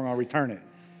that because we're going to return it.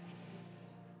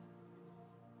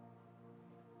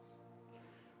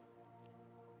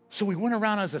 So we went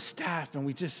around as a staff and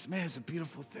man, it's a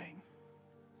beautiful thing.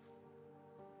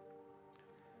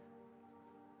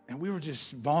 And we were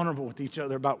just vulnerable with each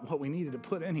other about what we needed to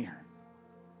put in here.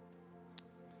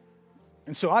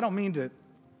 And so I don't mean to,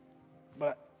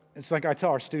 but it's like I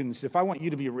tell our students, if I want you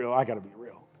to be real, I got to be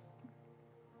real.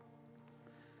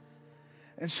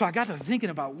 And so I got to thinking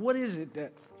about what is it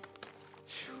that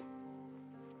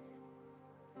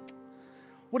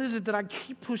I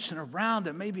keep pushing around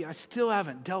that maybe I still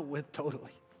haven't dealt with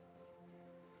totally?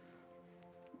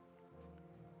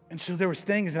 And so there was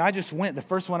things, and I just went. The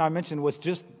first one I mentioned was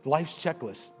just life's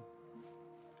checklist.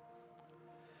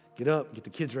 Get up, get the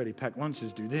kids ready, pack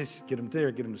lunches, do this, get them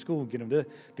there, get them to school, get them to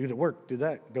do the work, do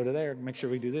that, go to there, make sure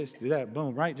we do this, do that,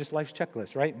 boom, right? Just life's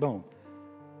checklist, right? Boom.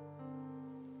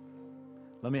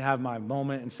 Let me have my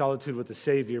moment in solitude with the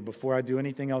Savior before I do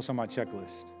anything else on my checklist.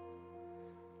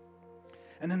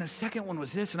 And then the second one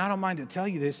was this, and I don't mind to tell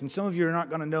you this, and some of you are not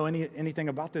going to know anything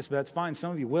about this, but that's fine.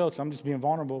 Some of you will, so I'm just being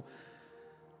vulnerable.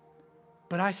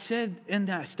 But I said in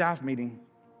that staff meeting,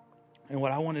 and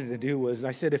what I wanted to do was,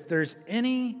 I said, if there's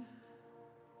any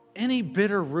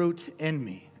bitter root in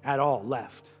me at all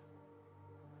left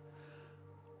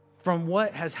from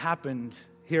what has happened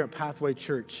here at Pathway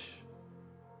Church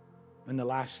in the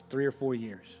last 3 or 4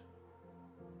 years,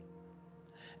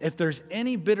 if there's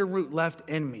any bitter root left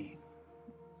in me,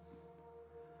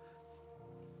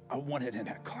 I want it in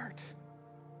that cart.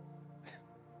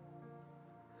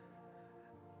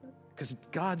 Because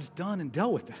God's done and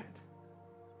dealt with that.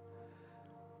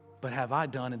 But have I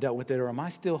done and dealt with it, or am I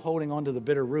still holding on to the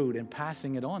bitter root and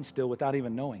passing it on still without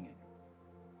even knowing it?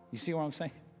 You see what I'm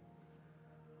saying?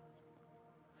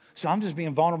 So I'm just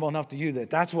being vulnerable enough to you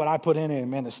that's what I put in it. And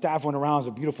man, the staff went around. It was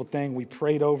a beautiful thing. We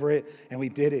prayed over it, and we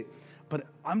did it. But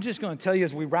I'm just going to tell you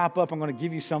as we wrap up, I'm going to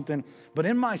give you something. But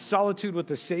in my solitude with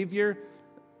the Savior,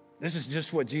 this is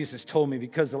just what Jesus told me,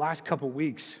 because the last couple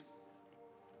weeks,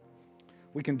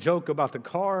 we can joke about the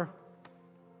car.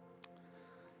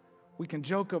 We can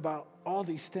joke about all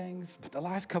these things, but the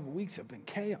last couple weeks have been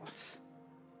chaos.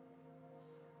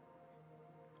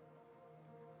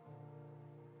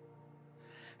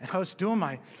 And I was doing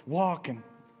my walk, and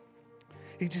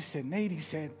he just said, Nate, he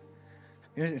said,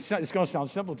 it's going to sound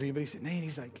simple to you, but he said, Nate,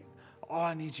 he's like, all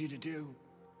I need you to do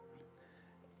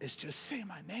is just say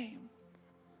my name.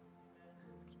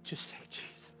 Just say Jesus.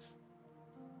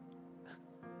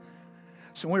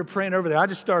 So when we were praying over there, I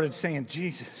just started saying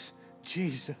Jesus,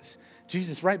 Jesus,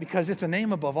 Jesus, right? Because it's a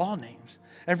name above all names.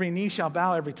 Every knee shall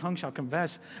bow, every tongue shall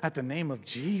confess at the name of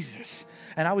Jesus.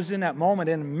 And I was in that moment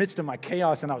in the midst of my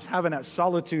chaos, and I was having that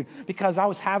solitude because I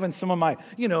was having some of my,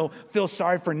 feel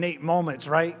sorry for Nate moments,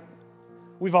 right?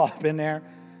 We've all been there.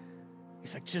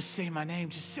 He's like, just say my name,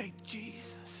 just say Jesus.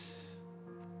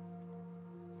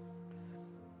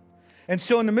 And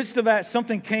so in the midst of that,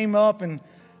 something came up, and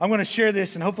I'm going to share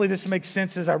this, and hopefully this makes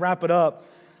sense as I wrap it up.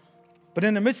 But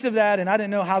in the midst of that, and I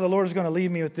didn't know how the Lord was going to lead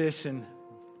me with this, and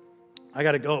I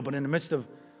got to go. But in the midst of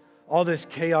all this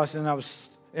chaos, and I was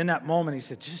in that moment, he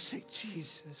said, just say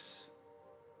Jesus.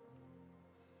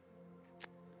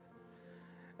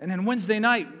 And then Wednesday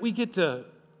night, we get to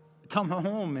come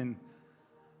home, and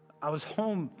I was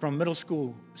home from middle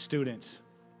school students.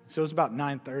 So it was about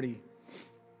 9:30.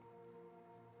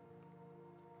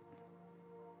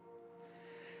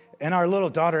 And our little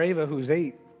daughter, Ava, who's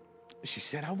 8, she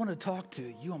said, I want to talk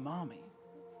to you and Mommy.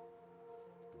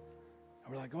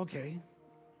 And we're like, okay.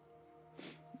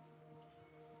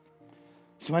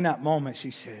 So in that moment,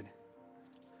 she said,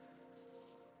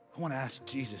 I want to ask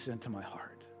Jesus into my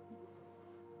heart.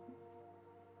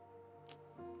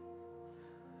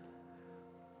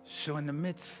 So in the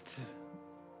midst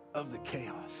of the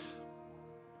chaos,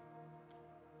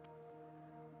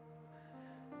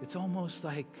 it's almost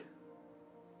like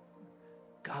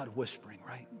God whispering,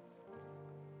 right?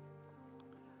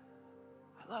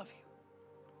 I love you.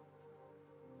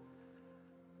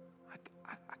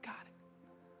 I got it.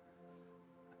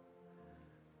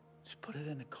 Just put it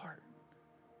in the cart.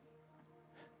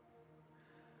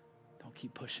 Don't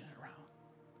keep pushing it around.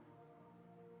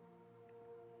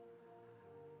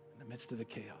 In the midst of the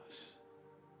chaos,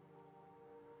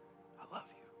 I love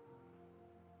you.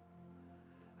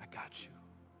 I got you.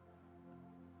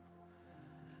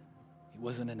 He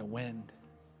wasn't in the wind.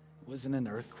 He wasn't in the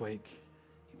earthquake.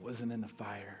 He wasn't in the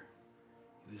fire.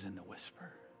 He was in the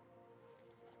whisper.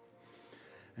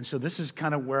 And so this is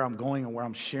kind of where I'm going and where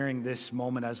I'm sharing this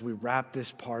moment as we wrap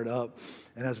this part up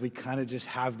and as we kind of just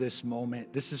have this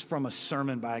moment. This is from a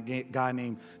sermon by a guy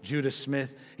named Judah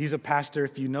Smith. He's a pastor.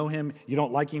 If you know him, you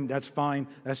don't like him, that's fine.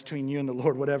 That's between you and the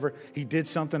Lord, whatever. He did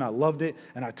something. I loved it,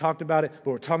 and I talked about it.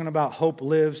 But we're talking about hope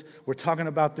lives. We're talking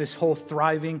about this whole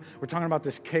thriving. We're talking about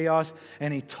this chaos.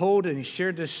 And he told and he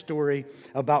shared this story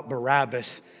about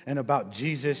Barabbas and about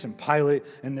Jesus and Pilate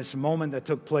and this moment that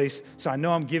took place. So I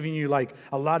know I'm giving you like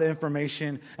a lot of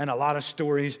information and a lot of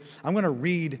stories. I'm going to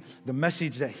read the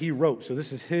message that he wrote. So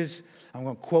this is his. I'm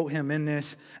going to quote him in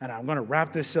this, and I'm going to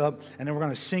wrap this up, and then we're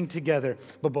going to sing together.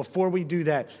 But before we do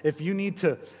that, if you need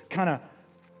to kind of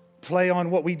play on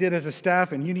what we did as a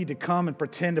staff and you need to come and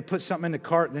pretend to put something in the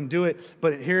cart, then do it.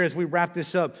 But here, as we wrap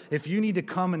this up, if you need to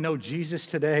come and know Jesus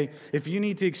today, if you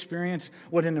need to experience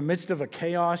what in the midst of a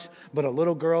chaos, but a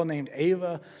little girl named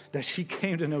Ava, that she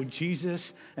came to know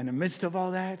Jesus in the midst of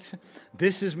all that,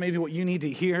 this is maybe what you need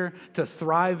to hear to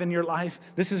thrive in your life.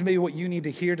 This is maybe what you need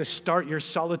to hear to start your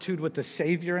solitude with the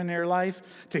Savior in their life,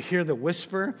 to hear the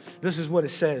whisper. This is what it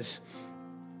says.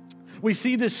 We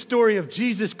see this story of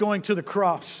Jesus going to the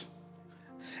cross.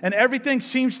 And everything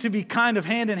seems to be kind of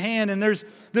hand in hand. And there's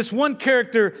this one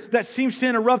character that seems to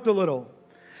interrupt a little.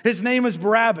 His name is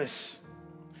Barabbas.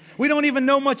 We don't even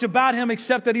know much about him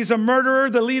except that he's a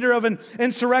murderer, the leader of an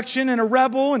insurrection and a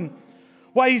rebel. And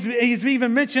why he's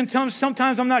even mentioned,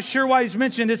 sometimes I'm not sure why he's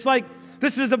mentioned. It's like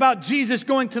this is about Jesus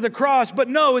going to the cross. But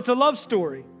no, it's a love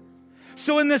story.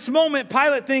 So in this moment,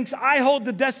 Pilate thinks, I hold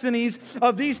the destinies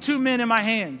of these two men in my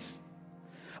hands.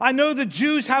 I know the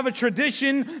Jews have a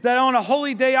tradition that on a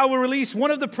holy day I will release one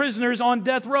of the prisoners on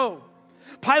death row.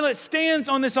 Pilate stands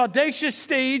on this audacious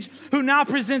stage who now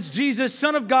presents Jesus,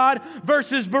 Son of God,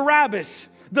 versus Barabbas,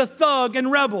 the thug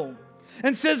and rebel,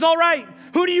 and says, all right,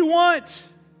 who do you want?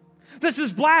 This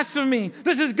is blasphemy.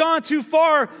 This has gone too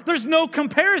far. There's no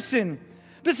comparison.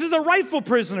 This is a rightful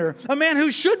prisoner, a man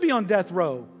who should be on death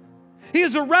row. He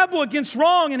is a rebel against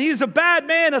wrong, and he is a bad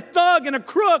man, a thug and a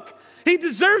crook. He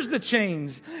deserves the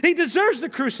chains. He deserves the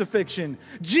crucifixion.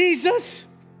 Jesus,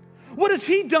 what has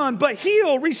he done but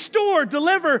heal, restore,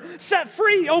 deliver, set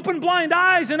free, open blind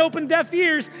eyes and open deaf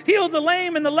ears, heal the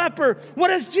lame and the leper?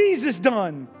 What has Jesus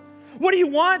done? What do you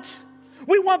want?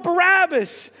 We want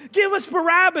Barabbas. Give us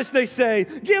Barabbas, they say.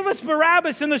 Give us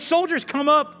Barabbas. And the soldiers come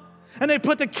up and they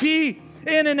put the key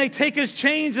in and they take his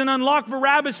chains and unlock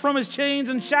Barabbas from his chains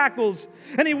and shackles.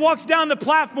 And he walks down the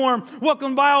platform,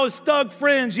 welcomed by all his thug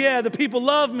friends. Yeah, the people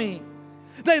love me.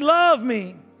 They love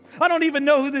me. I don't even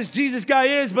know who this Jesus guy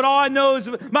is, but all I know is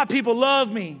my people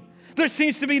love me. There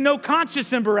seems to be no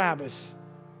conscience in Barabbas.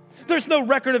 There's no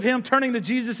record of him turning to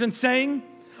Jesus and saying,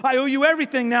 I owe you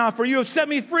everything now, for you have set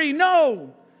me free.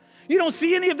 No. You don't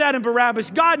see any of that in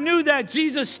Barabbas. God knew that.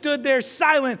 Jesus stood there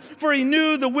silent, for he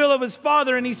knew the will of his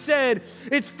Father, and he said,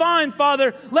 it's fine,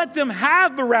 Father, let them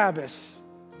have Barabbas.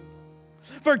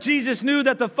 For Jesus knew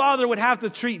that the Father would have to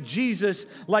treat Jesus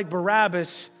like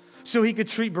Barabbas so he could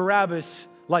treat Barabbas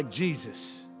like Jesus.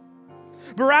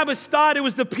 Barabbas thought it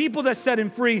was the people that set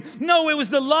him free. No, it was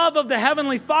the love of the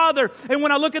Heavenly Father. And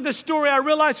when I look at this story, I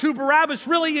realize who Barabbas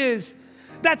really is.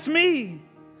 That's me.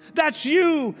 That's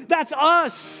you. That's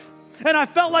us. And I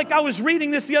felt like I was reading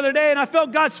this the other day and I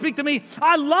felt God speak to me.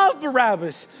 I love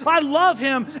Barabbas. I love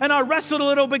him, and I wrestled a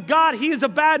little, but God, he is a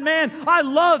bad man. I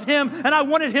love him and I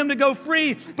wanted him to go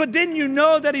free. But didn't you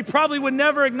know that he probably would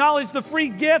never acknowledge the free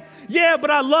gift? Yeah,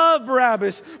 but I love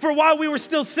Barabbas. For while we were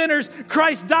still sinners,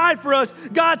 Christ died for us.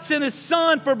 God sent his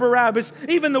son for Barabbas,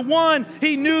 even the one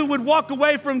he knew would walk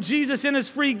away from Jesus in his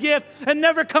free gift and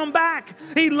never come back.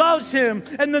 He loves him.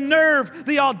 And the nerve,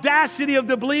 the audacity of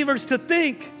the believers to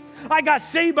think, I got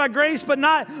saved by grace, but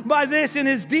not by this in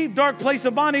his deep, dark place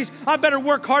of bondage. I better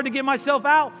work hard to get myself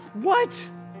out. What?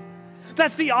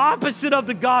 That's the opposite of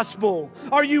the gospel.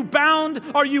 Are you bound?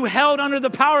 Are you held under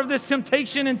the power of this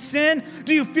temptation and sin?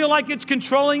 Do you feel like it's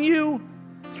controlling you?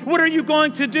 What are you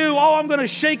going to do? Oh, I'm going to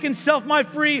shake and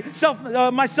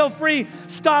myself free.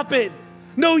 Stop it.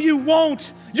 No, you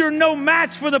won't. You're no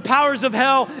match for the powers of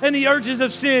hell and the urges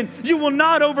of sin. You will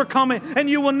not overcome it, and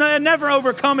you will never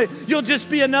overcome it. You'll just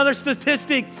be another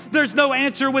statistic. There's no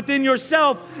answer within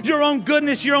yourself. Your own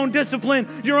goodness, your own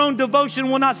discipline, your own devotion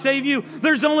will not save you.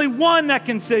 There's only one that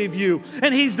can save you,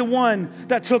 and he's the one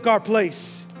that took our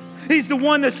place. He's the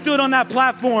one that stood on that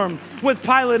platform with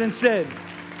Pilate and said,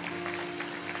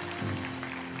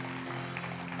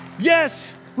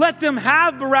 yes, let them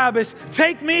have Barabbas.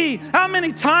 Take me. How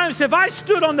many times have I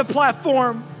stood on the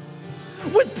platform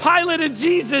with Pilate and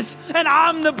Jesus and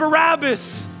I'm the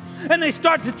Barabbas? And they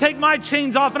start to take my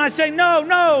chains off and I say,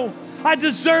 no, I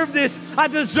deserve this. I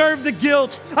deserve the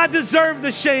guilt. I deserve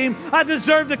the shame. I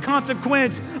deserve the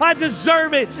consequence. I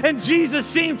deserve it. And Jesus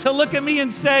seemed to look at me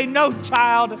and say, no,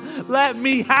 child, let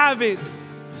me have it.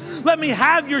 Let me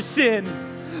have your sin.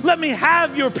 Let me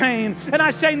have your pain. And I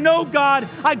say, no, God,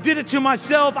 I did it to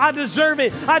myself. I deserve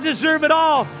it. I deserve it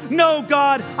all. No,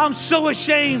 God, I'm so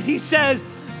ashamed. He says,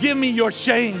 give me your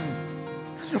shame.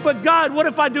 But God, what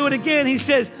if I do it again? He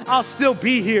says, I'll still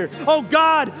be here. Oh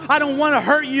God, I don't want to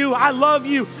hurt you. I love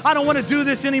you. I don't want to do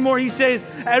this anymore. He says,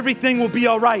 everything will be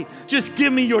all right. Just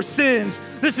give me your sins.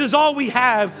 This is all we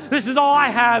have. This is all I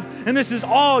have. And this is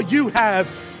all you have.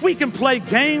 We can play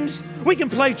games. We can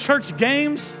play church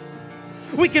games.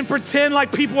 We can pretend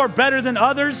like people are better than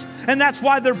others, and that's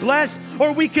why they're blessed.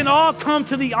 Or we can all come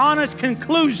to the honest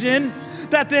conclusion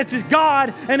that this is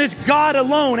God and it's God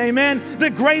alone, amen? The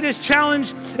greatest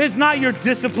challenge is not your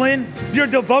discipline, your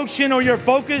devotion, or your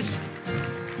focus.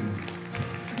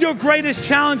 Your greatest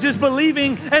challenge is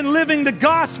believing and living the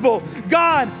gospel.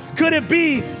 God, could it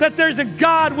be that there's a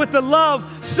God with a love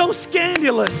so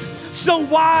scandalous, so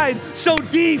wide, so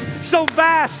deep, so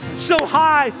vast, so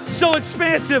high, so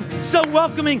expansive, so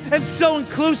welcoming, and so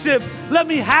inclusive? Let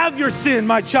me have your sin,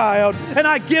 my child. And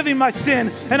I give him my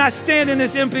sin. And I stand in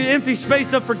this empty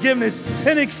space of forgiveness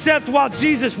and accept while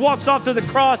Jesus walks off to the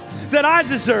cross that I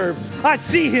deserve. I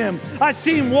see him. I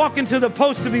see him walking to the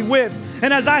post to be whipped.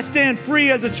 And as I stand free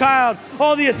as a child,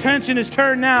 all the attention is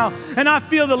turned now. And I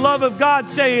feel the love of God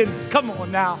saying, come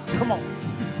on now, come on.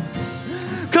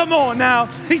 Come on now.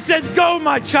 He says, go,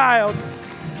 my child.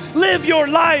 Live your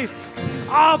life.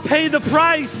 I'll pay the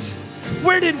price.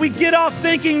 Where did we get off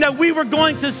thinking that we were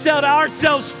going to set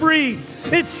ourselves free?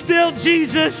 It's still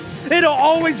Jesus. It'll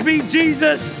always be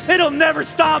Jesus. It'll never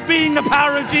stop being the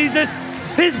power of Jesus.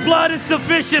 His blood is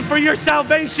sufficient for your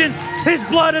salvation. His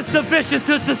blood is sufficient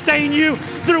to sustain you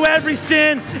through every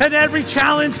sin and every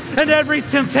challenge and every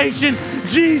temptation.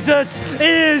 Jesus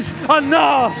is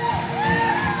enough.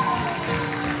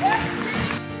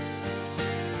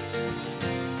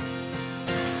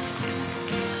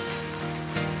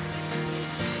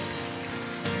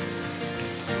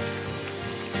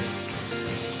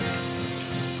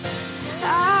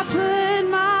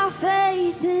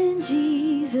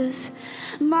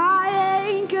 My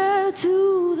anchor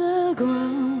to the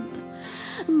ground,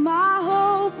 my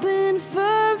hope and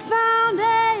firm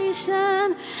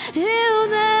foundation. He'll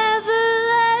never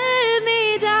let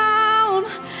me down.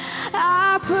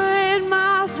 I put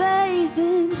my faith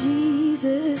in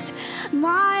Jesus,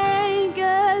 my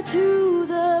anchor to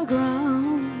the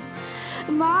ground,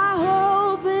 my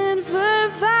hope and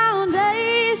firm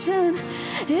foundation.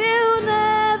 He'll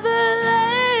never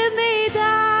let me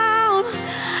down.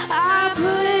 I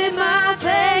put my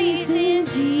faith in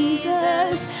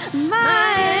Jesus,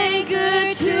 my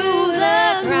anchor to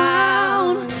the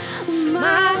ground,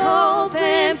 my hope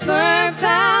and firm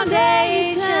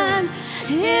foundation.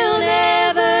 He'll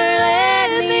never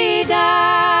let me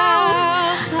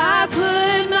down. I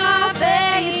put my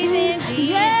faith in Jesus,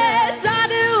 yes I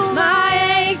do, my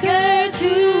anchor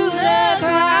to the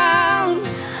ground,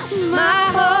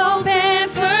 my hope and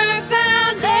firm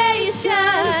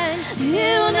foundation.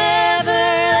 He'll never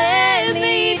let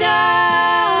me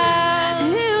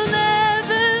down. He'll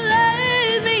never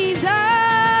let me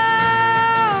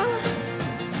down.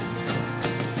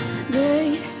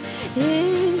 Great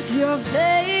is your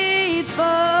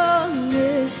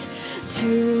faithfulness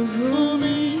to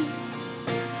me.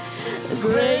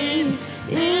 Great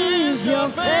is your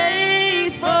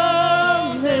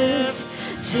faithfulness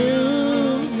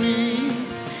to me.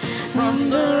 From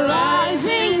the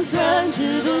rising sun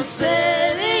to the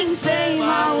setting same,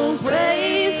 I will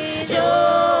praise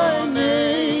your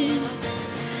name.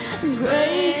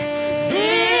 Great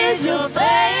is your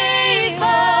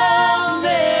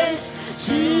faithfulness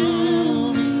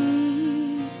to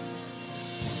me.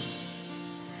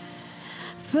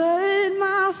 Put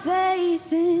my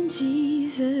faith in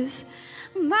Jesus,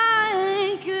 my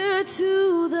anchor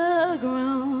to the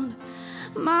ground,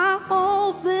 my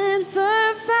hope and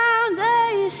firm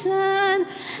foundation.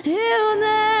 He'll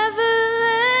never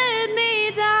let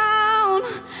me down.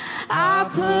 I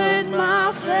put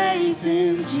my faith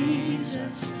in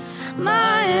Jesus,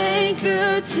 my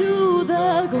anchor to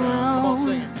the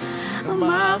ground,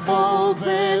 my hope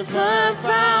and firm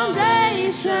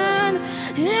foundation.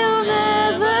 He'll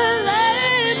never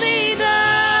let me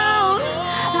down.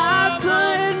 I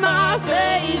put my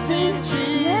faith in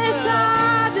Jesus, yes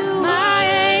I do, my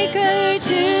anchor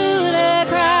to the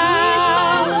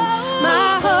ground,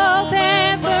 my hope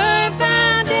and firm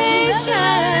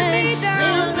foundation.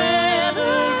 He'll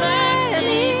never let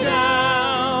me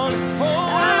down. I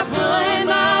put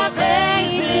my faith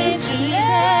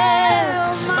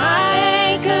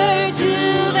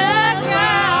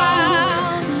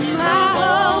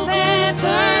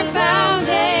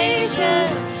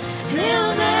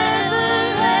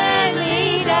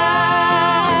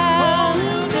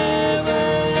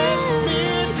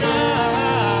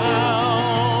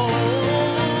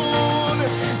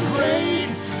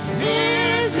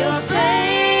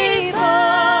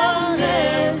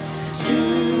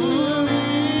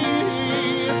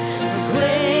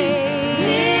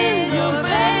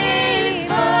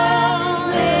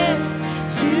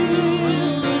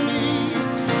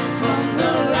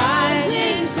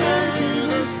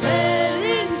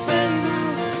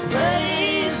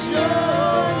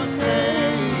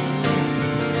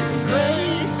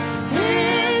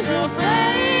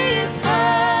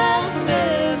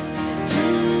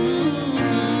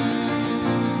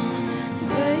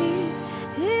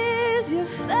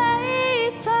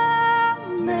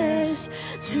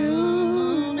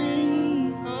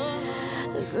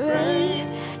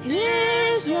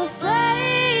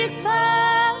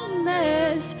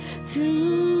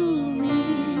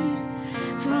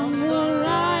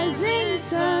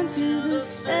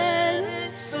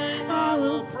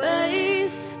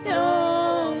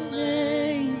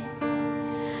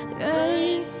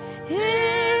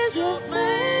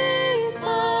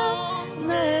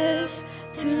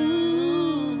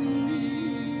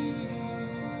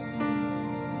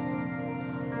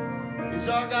Is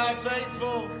our God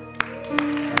faithful?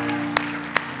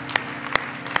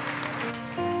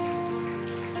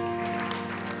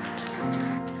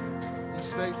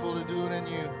 He's faithful to do it in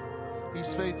you.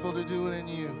 He's faithful to do it in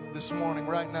you this morning,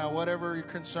 right now, whatever your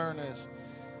concern is.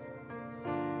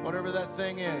 Whatever that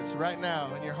thing is right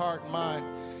now in your heart and mind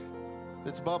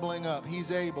that's bubbling up,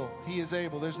 He's able. He is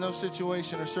able. There's no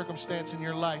situation or circumstance in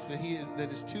your life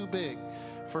that is too big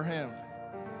for Him.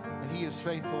 And He is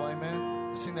faithful. Amen.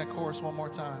 Let's sing that chorus one more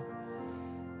time.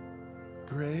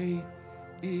 Great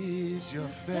is your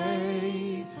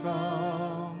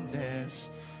faithfulness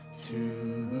to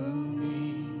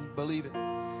me. Believe it.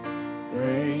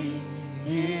 Great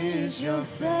is your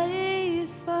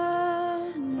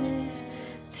faithfulness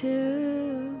to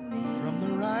me. From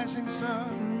the rising sun,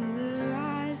 from the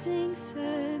rising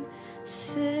sun,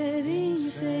 setting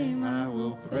same, I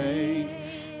will praise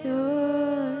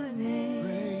your name.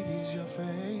 great is your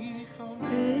faithfulness.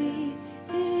 Great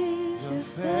is your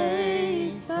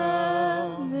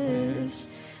faithfulness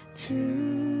to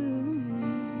me.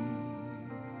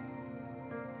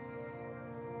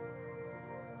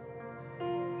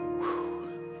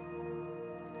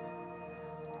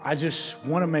 I just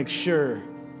want to make sure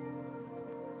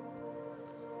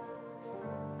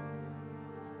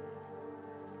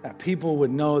that people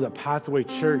would know that Pathway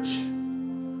Church,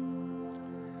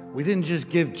 we didn't just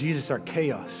give Jesus our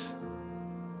chaos.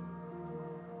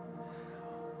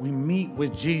 We meet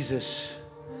with Jesus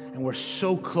and we're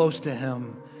so close to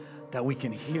Him that we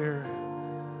can hear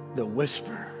the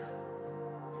whisper.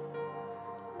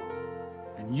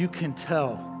 And you can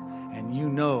tell and you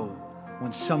know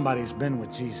when somebody's been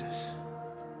with Jesus.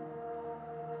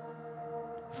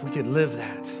 If we could live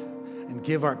that and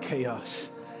give our chaos,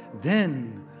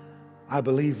 then I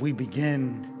believe we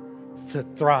begin to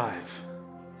thrive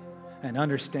and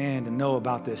understand and know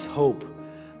about this hope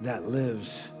that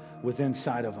lives within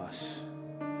inside of us.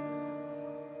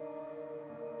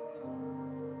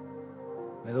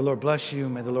 May the Lord bless you.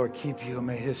 May the Lord keep you. And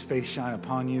may His face shine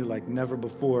upon you like never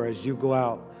before as you go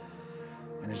out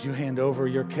and as you hand over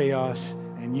your chaos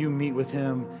and you meet with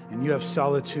Him and you have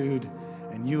solitude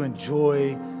and you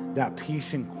enjoy that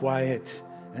peace and quiet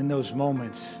in those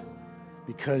moments,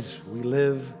 because we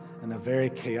live in a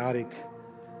very chaotic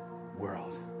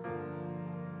world.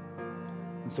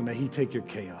 And so may He take your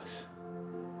chaos.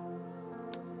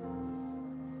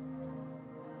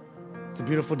 It's a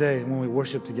beautiful day when we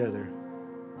worship together.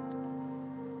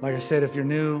 Like I said, if you're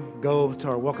new, go to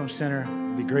our Welcome Center.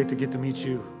 It'd be great to get to meet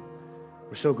you.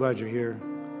 We're so glad you're here.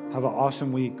 Have an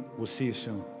awesome week. We'll see you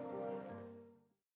soon.